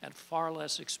shape at far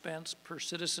less expense per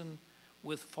citizen,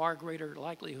 with far greater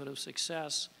likelihood of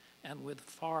success and with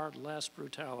far less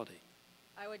brutality.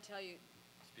 I would tell you,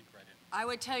 Speak right in. I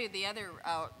would tell you the other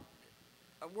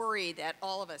worry that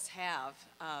all of us have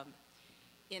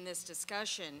in this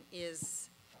discussion is,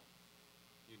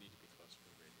 You need to be close to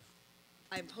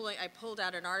the radio. I pulled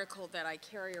out an article that I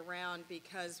carry around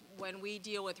because when we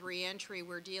deal with reentry,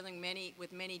 we're dealing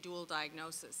with many dual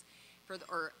diagnoses.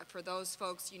 For those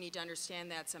folks, you need to understand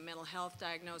that's a mental health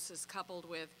diagnosis coupled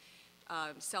with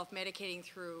self-medicating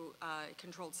through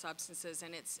controlled substances,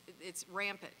 and it's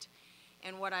rampant.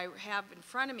 And what I have in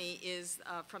front of me is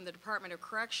from the Department of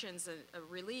Corrections, a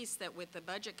release that with the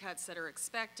budget cuts that are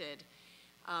expected,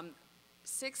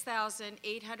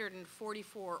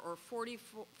 6,844 or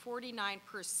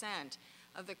 49%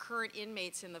 of the current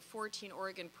inmates in the 14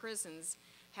 Oregon prisons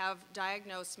have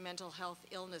diagnosed mental health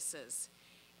illnesses.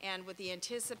 And with the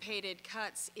anticipated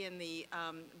cuts in the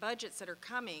budgets that are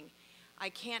coming, I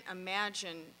can't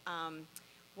imagine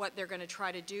what they're going to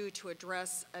try to do to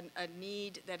address a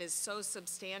need that is so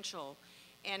substantial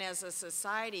and as a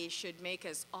society should make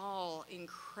us all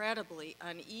incredibly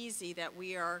uneasy that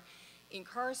we are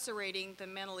incarcerating the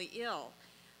mentally ill.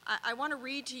 I want to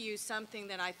read to you something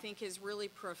that I think is really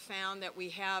profound that we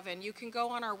have, and you can go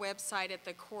on our website at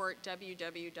the court,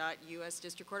 www.US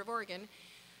District Court of Oregon,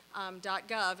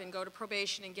 .gov and go to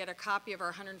probation and get a copy of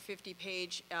our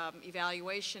 150-page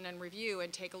evaluation and review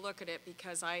and take a look at it,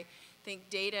 because I think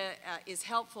data is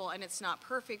helpful, and it's not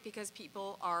perfect because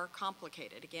people are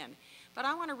complicated, again. But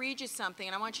I want to read you something,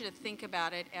 and I want you to think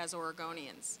about it as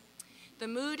Oregonians. The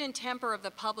mood and temper of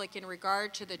the public in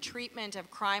regard to the treatment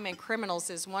of crime and criminals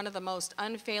is one of the most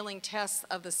unfailing tests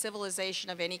of the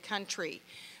civilization of any country.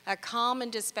 A calm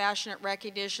and dispassionate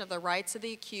recognition of the rights of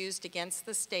the accused against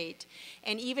the state,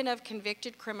 and even of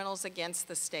convicted criminals against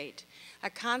the state. A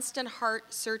constant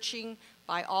heart searching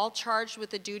by all charged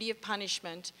with the duty of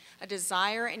punishment, a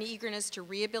desire and eagerness to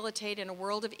rehabilitate in a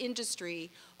world of industry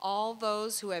all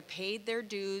those who have paid their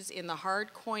dues in the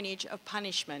hard coinage of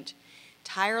punishment.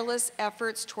 Tireless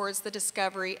efforts towards the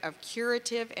discovery of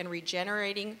curative and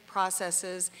regenerating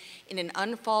processes in an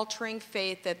unfaltering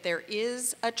faith that there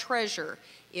is a treasure,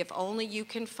 if only you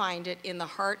can find it, in the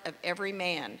heart of every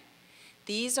man.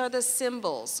 These are the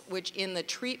symbols which in the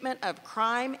treatment of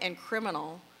crime and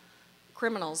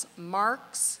criminals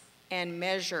marks and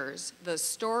measures the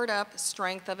stored up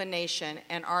strength of a nation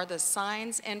and are the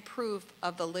signs and proof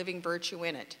of the living virtue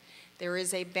in it. There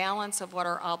is a balance of what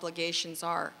our obligations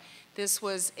are. This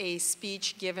was a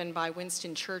speech given by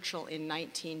Winston Churchill in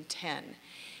 1910.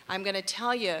 I'm going to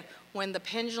tell you, when the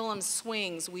pendulum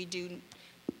swings, we do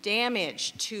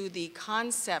damage to the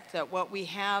concept that what we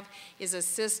have is a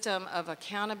system of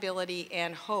accountability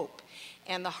and hope.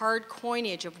 And the hard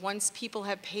coinage of once people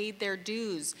have paid their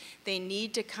dues, they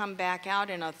need to come back out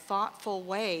in a thoughtful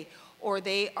way, or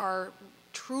they are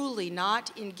truly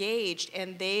not engaged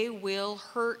and they will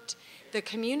hurt the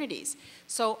communities.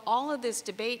 So all of this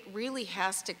debate really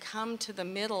has to come to the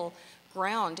middle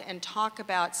ground and talk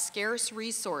about scarce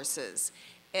resources,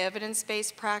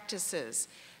 evidence-based practices,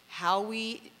 how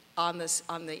we, on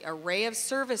the array of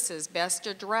services, best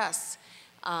address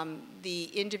the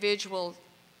individual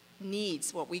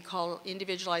needs, what we call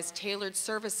individualized tailored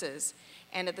services,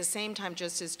 and at the same time,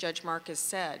 just as Judge Marcus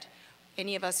said,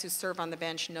 any of us who serve on the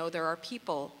bench know there are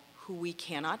people who we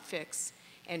cannot fix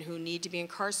and who need to be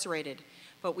incarcerated.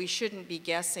 But we shouldn't be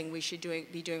guessing. We should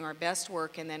be doing our best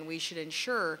work, and then we should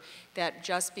ensure that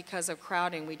just because of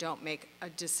crowding, we don't make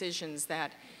decisions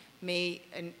that may,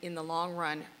 in the long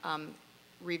run,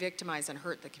 re-victimize and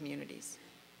hurt the communities.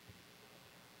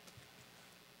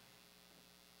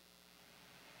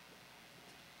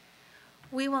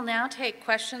 We will now take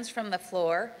questions from the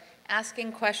floor.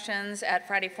 Asking questions at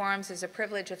Friday Forums is a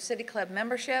privilege of City Club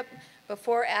membership.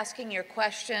 Before asking your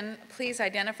question, please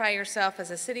identify yourself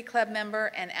as a City Club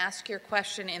member and ask your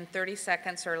question in 30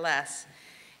 seconds or less.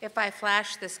 If I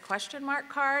flash this question mark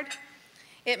card,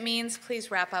 it means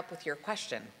please wrap up with your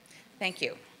question. Thank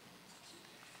you.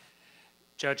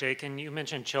 Judge Aiken, you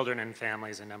mentioned children and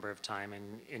families a number of times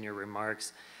in your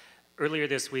remarks. Earlier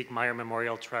this week, Meyer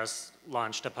Memorial Trust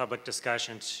launched a public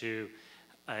discussion to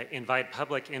invite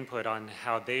public input on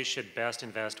how they should best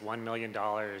invest $1 million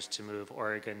to move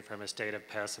Oregon from a state of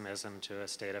pessimism to a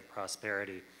state of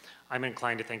prosperity. I'm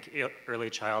inclined to think early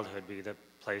childhood would be the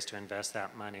place to invest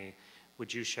that money.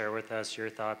 Would you share with us your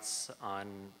thoughts on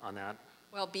that?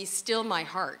 Well, be still my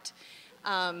heart.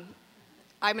 I'm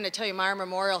going to tell you, Meyer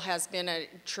Memorial has been a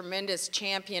tremendous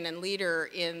champion and leader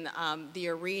in the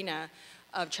arena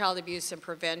of child abuse and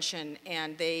prevention,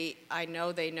 and I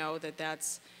know they know that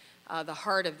that's the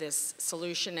heart of this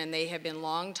solution, and they have been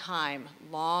long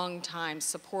time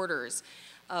supporters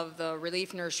of the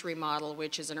Relief Nursery model,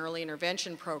 which is an early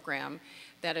intervention program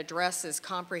that addresses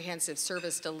comprehensive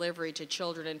service delivery to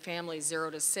children and families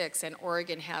 0 to 6, and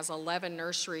Oregon has 11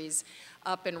 nurseries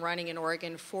up and running in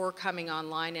Oregon, 4 coming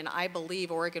online, and I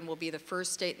believe Oregon will be the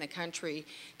first state in the country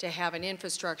to have an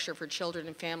infrastructure for children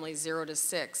and families 0 to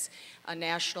 6,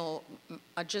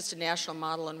 just a national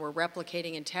model, and we're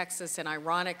replicating in Texas, and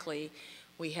ironically,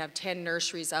 we have 10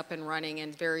 nurseries up and running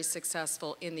and very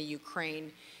successful in the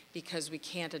Ukraine, because we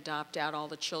can't adopt out all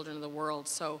the children of the world.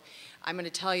 So I'm going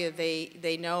to tell you,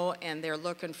 they know and they're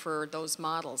looking for those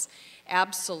models.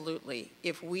 Absolutely.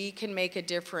 If we can make a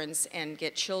difference and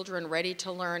get children ready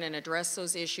to learn and address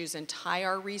those issues and tie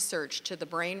our research to the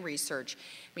brain research.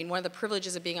 I mean, one of the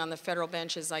privileges of being on the federal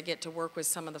bench is I get to work with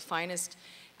some of the finest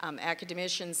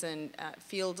academicians and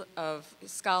field of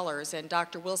scholars, and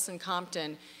Dr. Wilson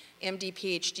Compton, MD,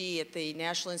 PhD at the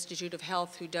National Institute of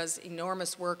Health, who does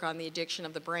enormous work on the addiction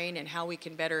of the brain and how we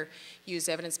can better use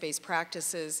evidence-based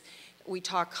practices. We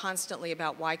talk constantly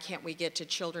about why can't we get to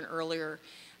children earlier.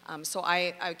 So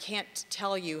I can't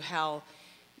tell you how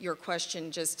your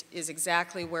question just is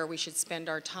exactly where we should spend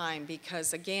our time,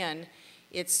 because again,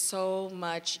 it's so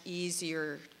much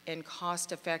easier and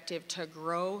cost-effective to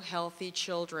grow healthy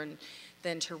children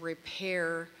than to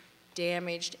repair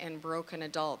damaged and broken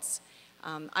adults.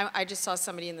 I just saw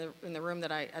somebody in the room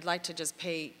that I'd like to just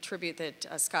pay tribute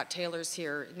that Scott Taylor's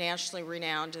here, nationally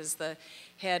renowned as the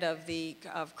head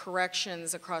of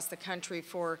corrections across the country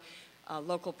for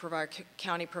local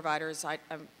county providers.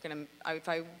 If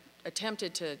I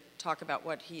attempted to talk about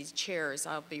what he chairs,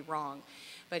 I'll be wrong.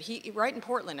 But right in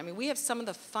Portland, I mean, we have some of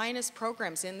the finest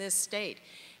programs in this state.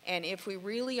 And if we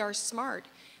really are smart,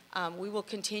 we will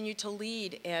continue to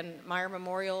lead, and Meyer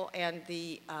Memorial and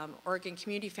the Oregon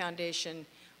Community Foundation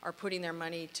are putting their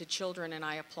money to children, and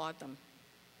I applaud them.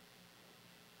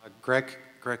 Greg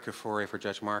Kafoury for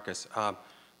Judge Marcus.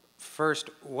 First,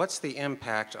 what's the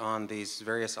impact on these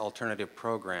various alternative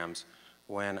programs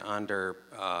when under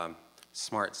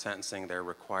smart sentencing they're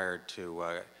required to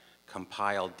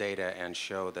compile data and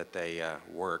show that they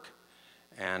work?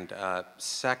 And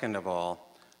second of all,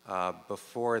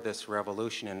 before this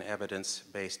revolution in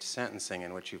evidence-based sentencing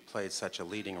in which you've played such a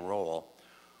leading role,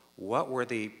 what were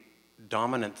the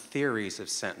dominant theories of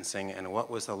sentencing and what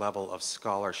was the level of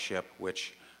scholarship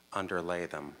which underlay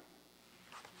them?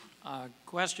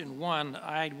 Question one,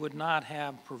 I would not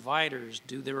have providers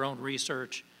do their own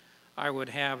research. I would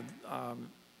have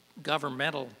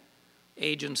governmental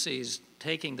agencies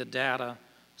taking the data,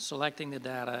 selecting the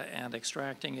data, and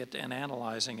extracting it and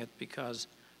analyzing it, because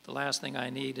the last thing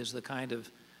I need is the kind of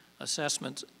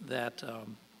assessment that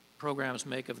programs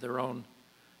make of their own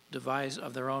device,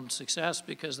 of their own success,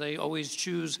 because they always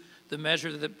choose the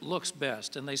measure that looks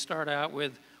best, and they start out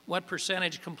with what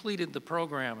percentage completed the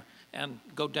program and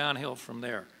go downhill from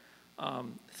there.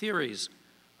 Theories.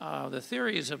 The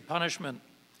theories of punishment,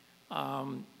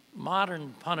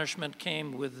 modern punishment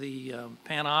came with the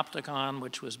Panopticon,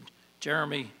 which was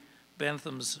Jeremy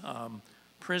Bentham's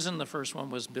prison. The first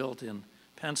one was built in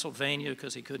Pennsylvania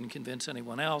because he couldn't convince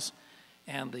anyone else.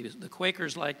 And the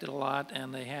Quakers liked it a lot,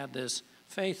 and they had this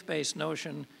faith-based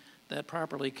notion that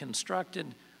properly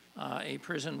constructed, a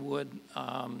prison would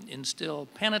instill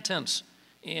penitence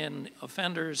in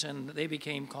offenders, and they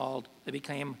became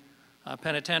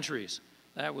penitentiaries.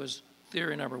 That was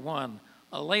theory number one.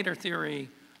 A later theory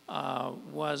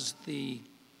was the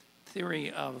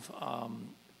theory of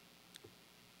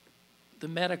the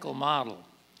medical model.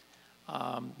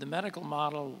 The medical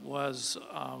model was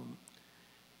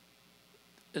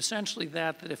essentially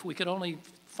that if we could only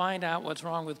find out what's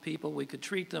wrong with people, we could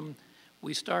treat them.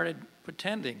 We started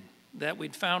pretending that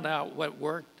we'd found out what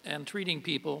worked and treating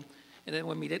people, and then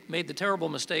when we made the terrible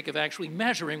mistake of actually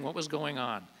measuring what was going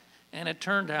on. And it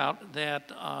turned out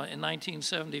that in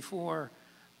 1974,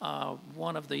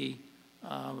 one of the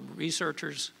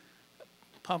researchers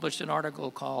published an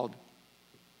article called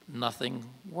 "Nothing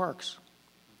Works."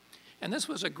 And this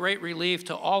was a great relief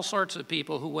to all sorts of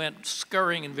people who went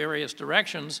scurrying in various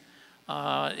directions.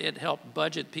 It helped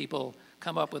budget people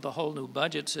come up with a whole new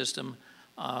budget system,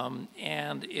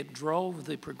 and it drove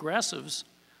the progressives,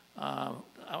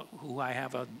 who I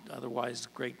have an otherwise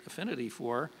great affinity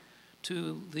for,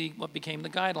 to what became the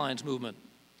guidelines movement.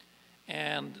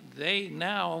 And they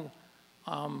now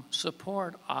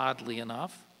support, oddly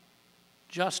enough,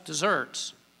 just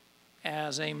desserts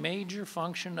as a major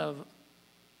function of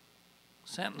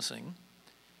sentencing,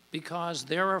 because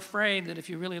they're afraid that if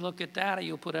you really look at data,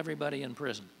 you'll put everybody in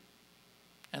prison.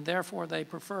 And therefore, they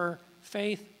prefer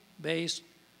faith-based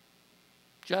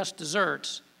just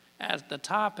desserts at the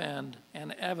top end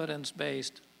and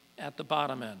evidence-based at the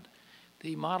bottom end.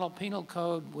 The model penal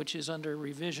code, which is under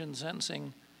revision,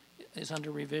 sentencing is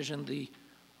under revision. The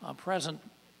present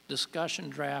discussion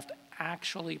draft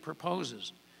actually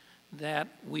proposes that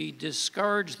we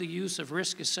discourage the use of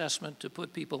risk assessment to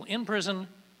put people in prison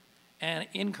and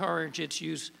encourage its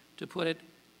use to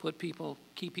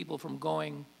keep people from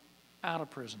going out of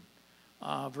prison.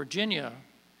 Virginia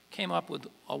came up with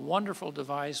a wonderful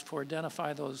device for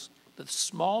identify the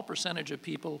small percentage of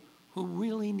people who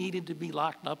really needed to be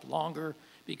locked up longer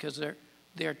because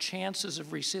their chances of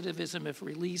recidivism, if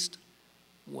released,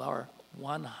 were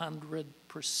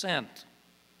 100%.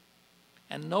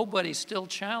 And nobody still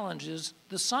challenges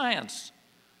the science.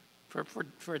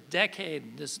 For a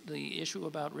decade, the issue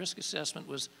about risk assessment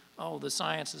was, oh, the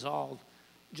science is all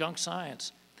junk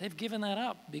science. They've given that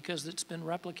up because it's been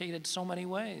replicated so many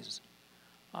ways.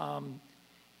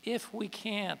 If we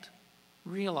can't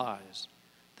realize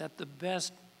that the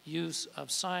best use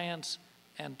of science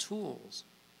and tools,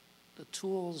 the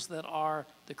tools that are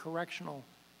the correctional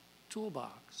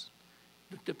toolbox,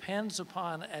 depends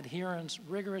upon adherence,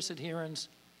 rigorous adherence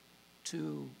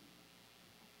to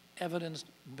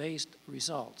evidence-based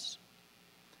results,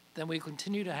 then we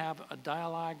continue to have a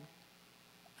dialogue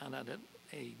and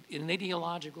an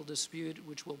ideological dispute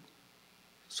which will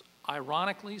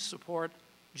ironically support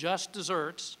just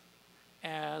deserts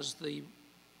as the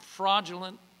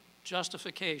fraudulent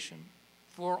justification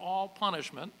for all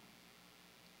punishment.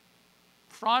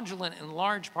 Fraudulent in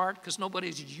large part because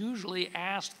nobody's usually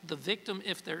asked the victim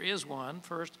if there is one.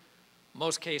 First,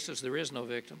 most cases there is no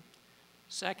victim.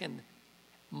 Second,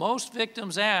 most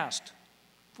victims asked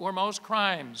for most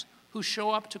crimes who show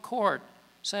up to court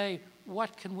say,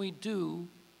 what can we do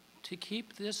to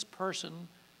keep this person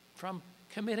from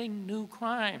committing new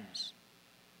crimes?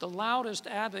 The loudest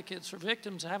advocates for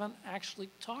victims haven't actually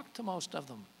talked to most of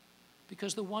them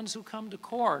because the ones who come to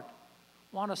court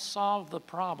want to solve the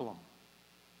problem.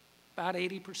 About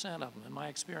 80% of them, in my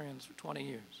experience for 20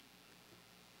 years.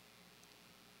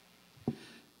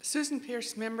 Susan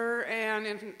Pierce, member, and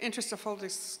in interest of full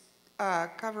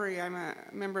discovery, I'm a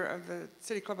member of the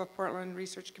City Club of Portland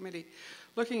Research Committee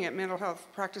looking at mental health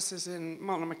practices in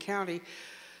Multnomah County.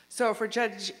 So for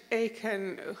Judge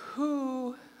Aiken,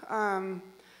 who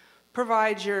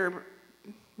provides your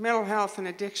mental health and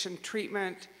addiction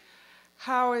treatment?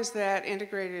 How is that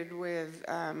integrated with,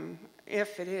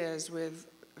 if it is, with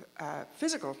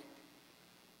physical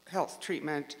health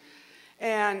treatment?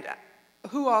 And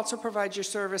who also provides your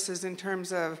services in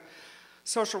terms of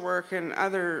social work and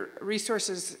other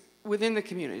resources within the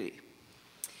community?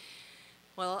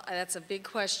 Well, that's a big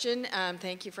question.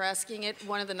 Thank you for asking it.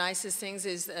 One of the nicest things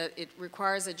is that it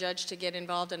requires a judge to get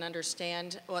involved and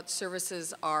understand what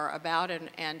services are about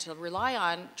and to rely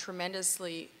on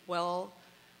tremendously well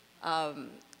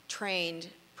trained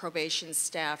probation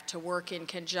staff to work in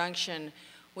conjunction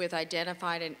with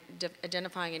identifying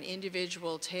an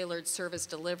individual tailored service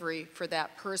delivery for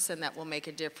that person that will make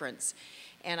a difference.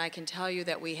 And I can tell you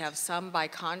that we have some by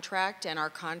contract, and our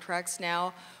contracts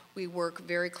now, we work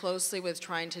very closely with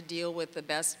trying to deal with the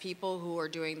best people who are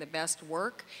doing the best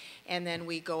work, and then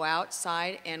we go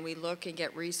outside and we look and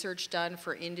get research done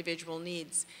for individual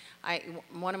needs.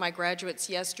 One of my graduates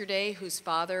yesterday, whose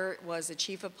father was a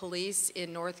chief of police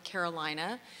in North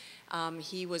Carolina,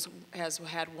 he has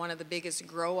had one of the biggest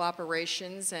grow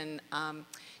operations and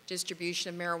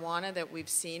distribution of marijuana that we've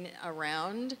seen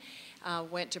around.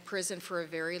 Went to prison for a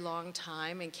very long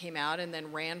time and came out and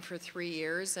then ran for 3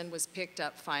 years and was picked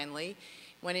up finally.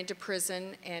 Went into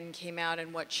prison and came out,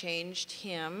 and what changed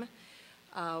him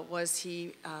was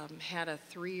he had a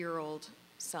 3-year-old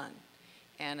son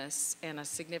and a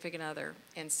significant other.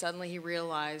 And suddenly he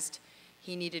realized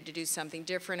he needed to do something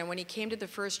different. And when he came to the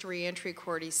first reentry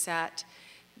court, he sat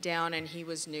down and he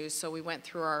was new. So we went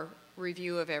through our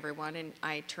review of everyone, and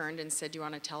I turned and said, do you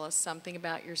want to tell us something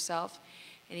about yourself?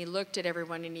 And he looked at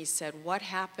everyone and he said, what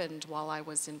happened while I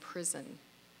was in prison?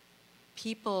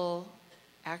 People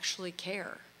actually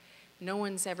care. No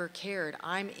one's ever cared.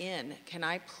 I'm in. Can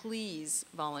I please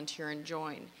volunteer and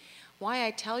join? Why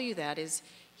I tell you that is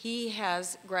he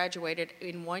has graduated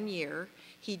in 1 year.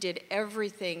 He did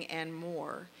everything and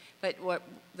more. But what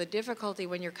the difficulty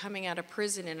when you're coming out of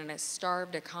prison in a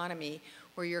starved economy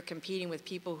where you're competing with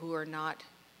people who are not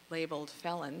labeled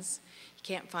felons, you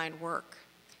can't find work.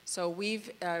 So we've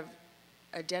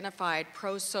identified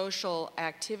pro-social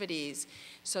activities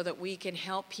so that we can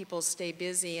help people stay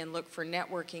busy and look for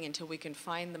networking until we can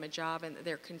find them a job and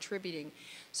they're contributing.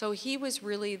 So he was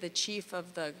really the chief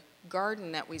of the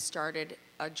garden that we started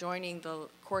adjoining the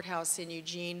courthouse in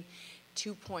Eugene,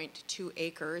 2.2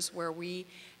 acres, where we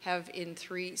have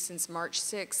since March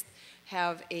 6th,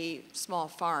 have a small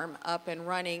farm up and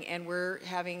running, and we're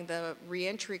having the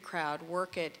reentry crowd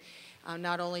work it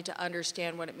not only to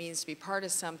understand what it means to be part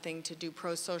of something, to do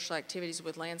pro-social activities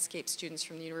with landscape students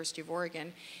from the University of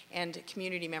Oregon and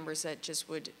community members that just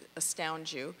would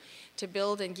astound you, to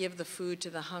build and give the food to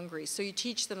the hungry. So you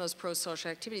teach them those pro-social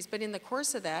activities. But in the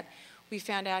course of that, we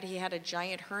found out he had a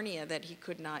giant hernia that he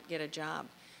could not get a job.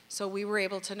 So we were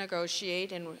able to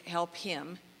negotiate and help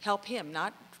him,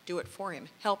 not do it for him,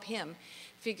 help him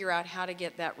figure out how to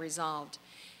get that resolved.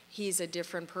 He's a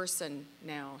different person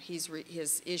now.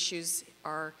 His issues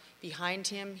are behind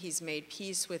him. He's made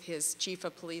peace with his chief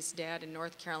of police dad in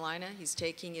North Carolina. He's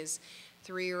taking his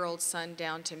 3-year-old son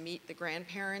down to meet the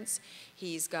grandparents.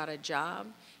 He's got a job.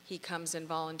 He comes and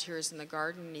volunteers in the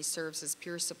garden, and he serves as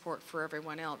peer support for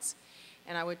everyone else.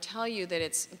 And I would tell you that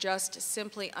it's just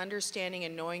simply understanding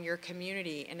and knowing your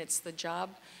community, and it's the job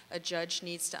a judge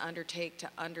needs to undertake to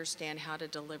understand how to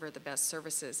deliver the best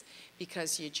services,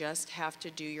 because you just have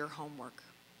to do your homework.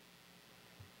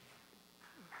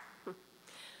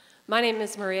 My name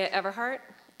is Maria Everhart,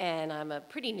 and I'm a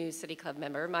pretty new City Club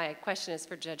member. My question is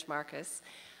for Judge Marcus.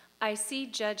 I see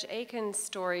Judge Aiken's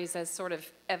stories as sort of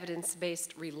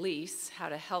evidence-based release, how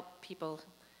to help people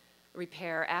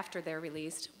repair after they're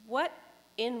released. What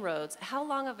inroads, how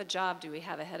long of a job do we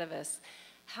have ahead of us?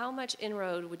 How much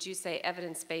inroad would you say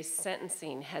evidence-based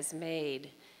sentencing has made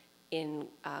in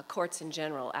courts in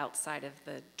general outside of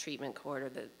the treatment court or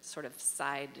the sort of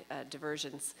side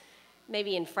diversions?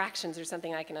 Maybe infractions or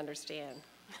something I can understand.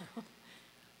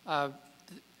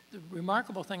 The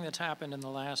remarkable thing that's happened in the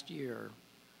last year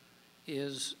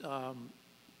is,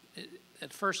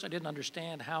 at first I didn't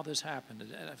understand how this happened.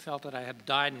 I felt that I had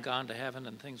died and gone to heaven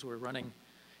and things were running.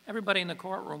 Everybody in the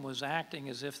courtroom was acting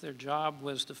as if their job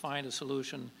was to find a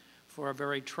solution for a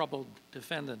very troubled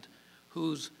defendant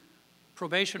whose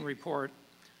probation report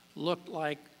looked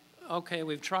like, okay,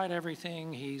 we've tried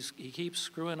everything, he keeps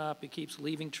screwing up, he keeps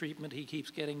leaving treatment, he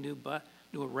keeps getting new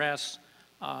arrests,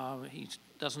 he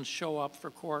doesn't show up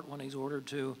for court when he's ordered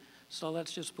to, so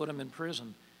let's just put him in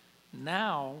prison.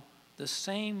 Now, the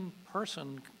same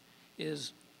person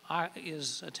is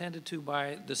attended to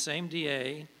by the same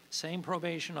DA, same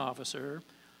probation officer,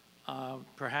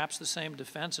 perhaps the same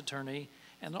defense attorney,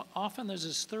 and often there's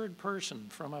this third person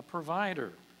from a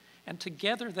provider. And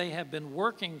together they have been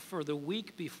working for the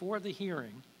week before the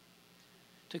hearing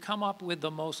to come up with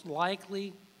the most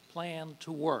likely plan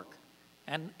to work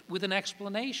and with an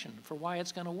explanation for why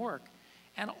it's going to work.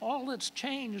 And all that's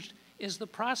changed is the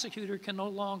prosecutor can no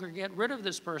longer get rid of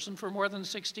this person for more than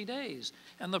 60 days.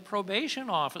 And the probation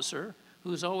officer,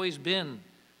 who's always been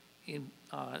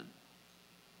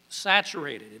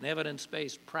saturated in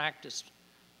evidence-based practice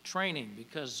training,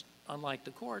 because unlike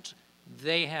the courts,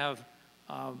 they have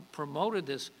promoted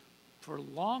this for a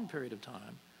long period of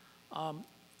time,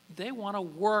 they want to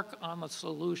work on the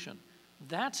solution.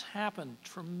 That's happened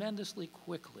tremendously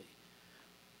quickly.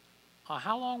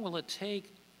 How long will it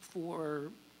take for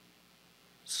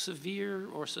severe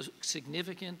or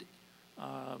significant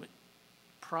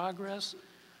progress?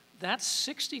 That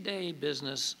 60-day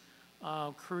business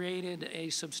created a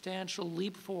substantial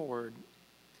leap forward,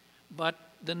 but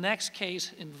the next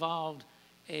case involved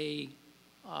a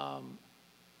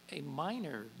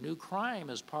minor new crime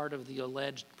as part of the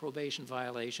alleged probation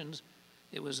violations.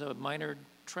 It was a minor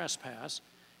trespass,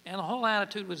 and the whole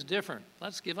attitude was different.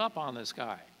 Let's give up on this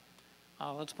guy.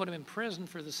 Let's put him in prison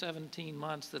for the 17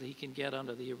 months that he can get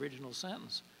under the original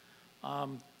sentence.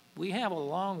 We have a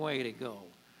long way to go,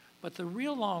 but the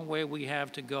real long way we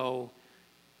have to go,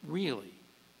 really,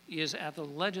 is at the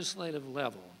legislative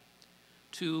level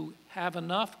to have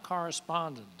enough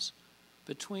correspondence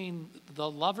between the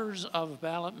lovers of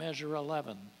ballot measure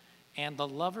 11 and the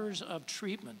lovers of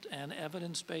treatment and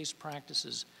evidence-based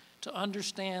practices to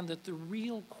understand that the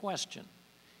real question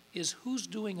is who's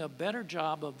doing a better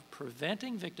job of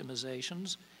preventing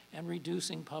victimizations and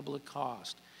reducing public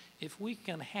cost. If we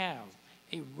can have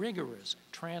a rigorous,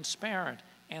 transparent,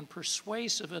 and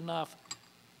persuasive enough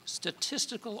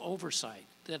statistical oversight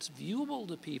that's viewable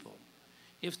to people,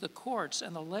 if the courts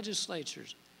and the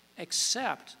legislatures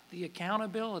accept the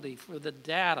accountability for the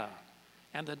data,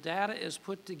 and the data is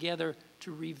put together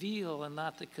to reveal and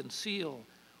not to conceal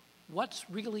what's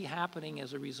really happening,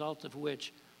 as a result of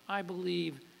which I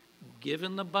believe,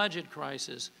 given the budget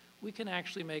crisis, we can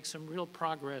actually make some real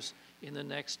progress in the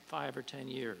next 5 or 10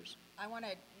 years. I want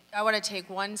to take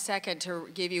 1 second to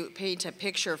paint a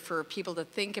picture for people to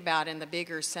think about in the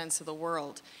bigger sense of the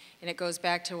world. And it goes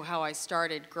back to how I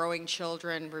started, growing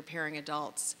children, repairing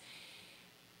adults.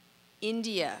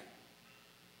 India,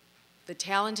 the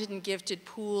talented and gifted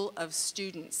pool of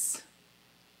students,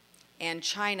 and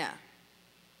China,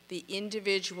 the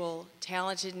individual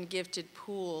talented and gifted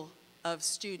pool of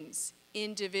students,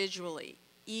 individually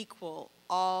equal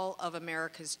all of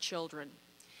America's children.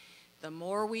 The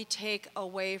more we take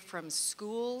away from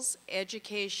schools,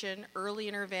 education, early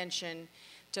intervention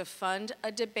to fund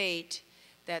a debate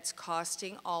that's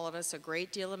costing all of us a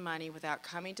great deal of money without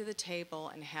coming to the table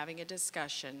and having a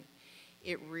discussion,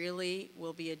 it really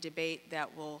will be a debate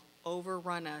that will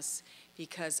overrun us,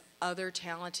 because other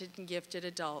talented and gifted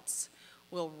adults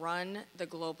will run the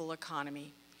global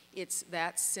economy. It's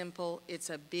that simple. It's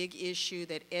a big issue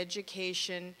that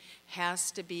education has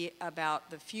to be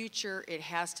about the future. It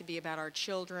has to be about our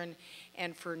children.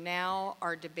 And for now,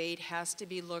 our debate has to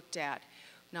be looked at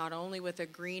not only with a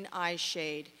green eye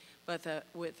shade, but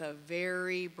with a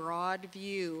very broad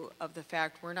view of the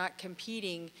fact we're not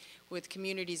competing with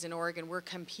communities in Oregon. We're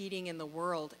competing in the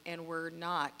world, and we're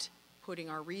not putting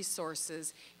our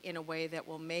resources in a way that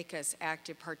will make us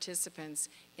active participants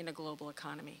in a global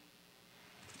economy.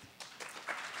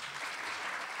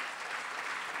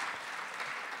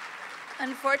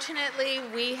 Unfortunately,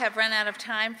 we have run out of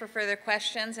time for further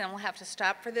questions, and we'll have to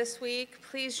stop for this week.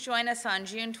 Please join us on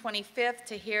June 25th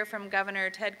to hear from Governor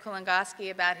Ted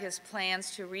Kulongoski about his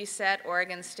plans to reset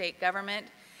Oregon's state government.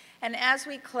 And as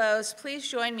we close, please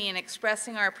join me in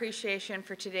expressing our appreciation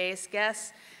for today's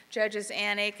guests, Judges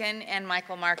Ann Aiken and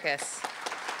Michael Marcus.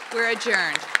 We're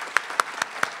adjourned.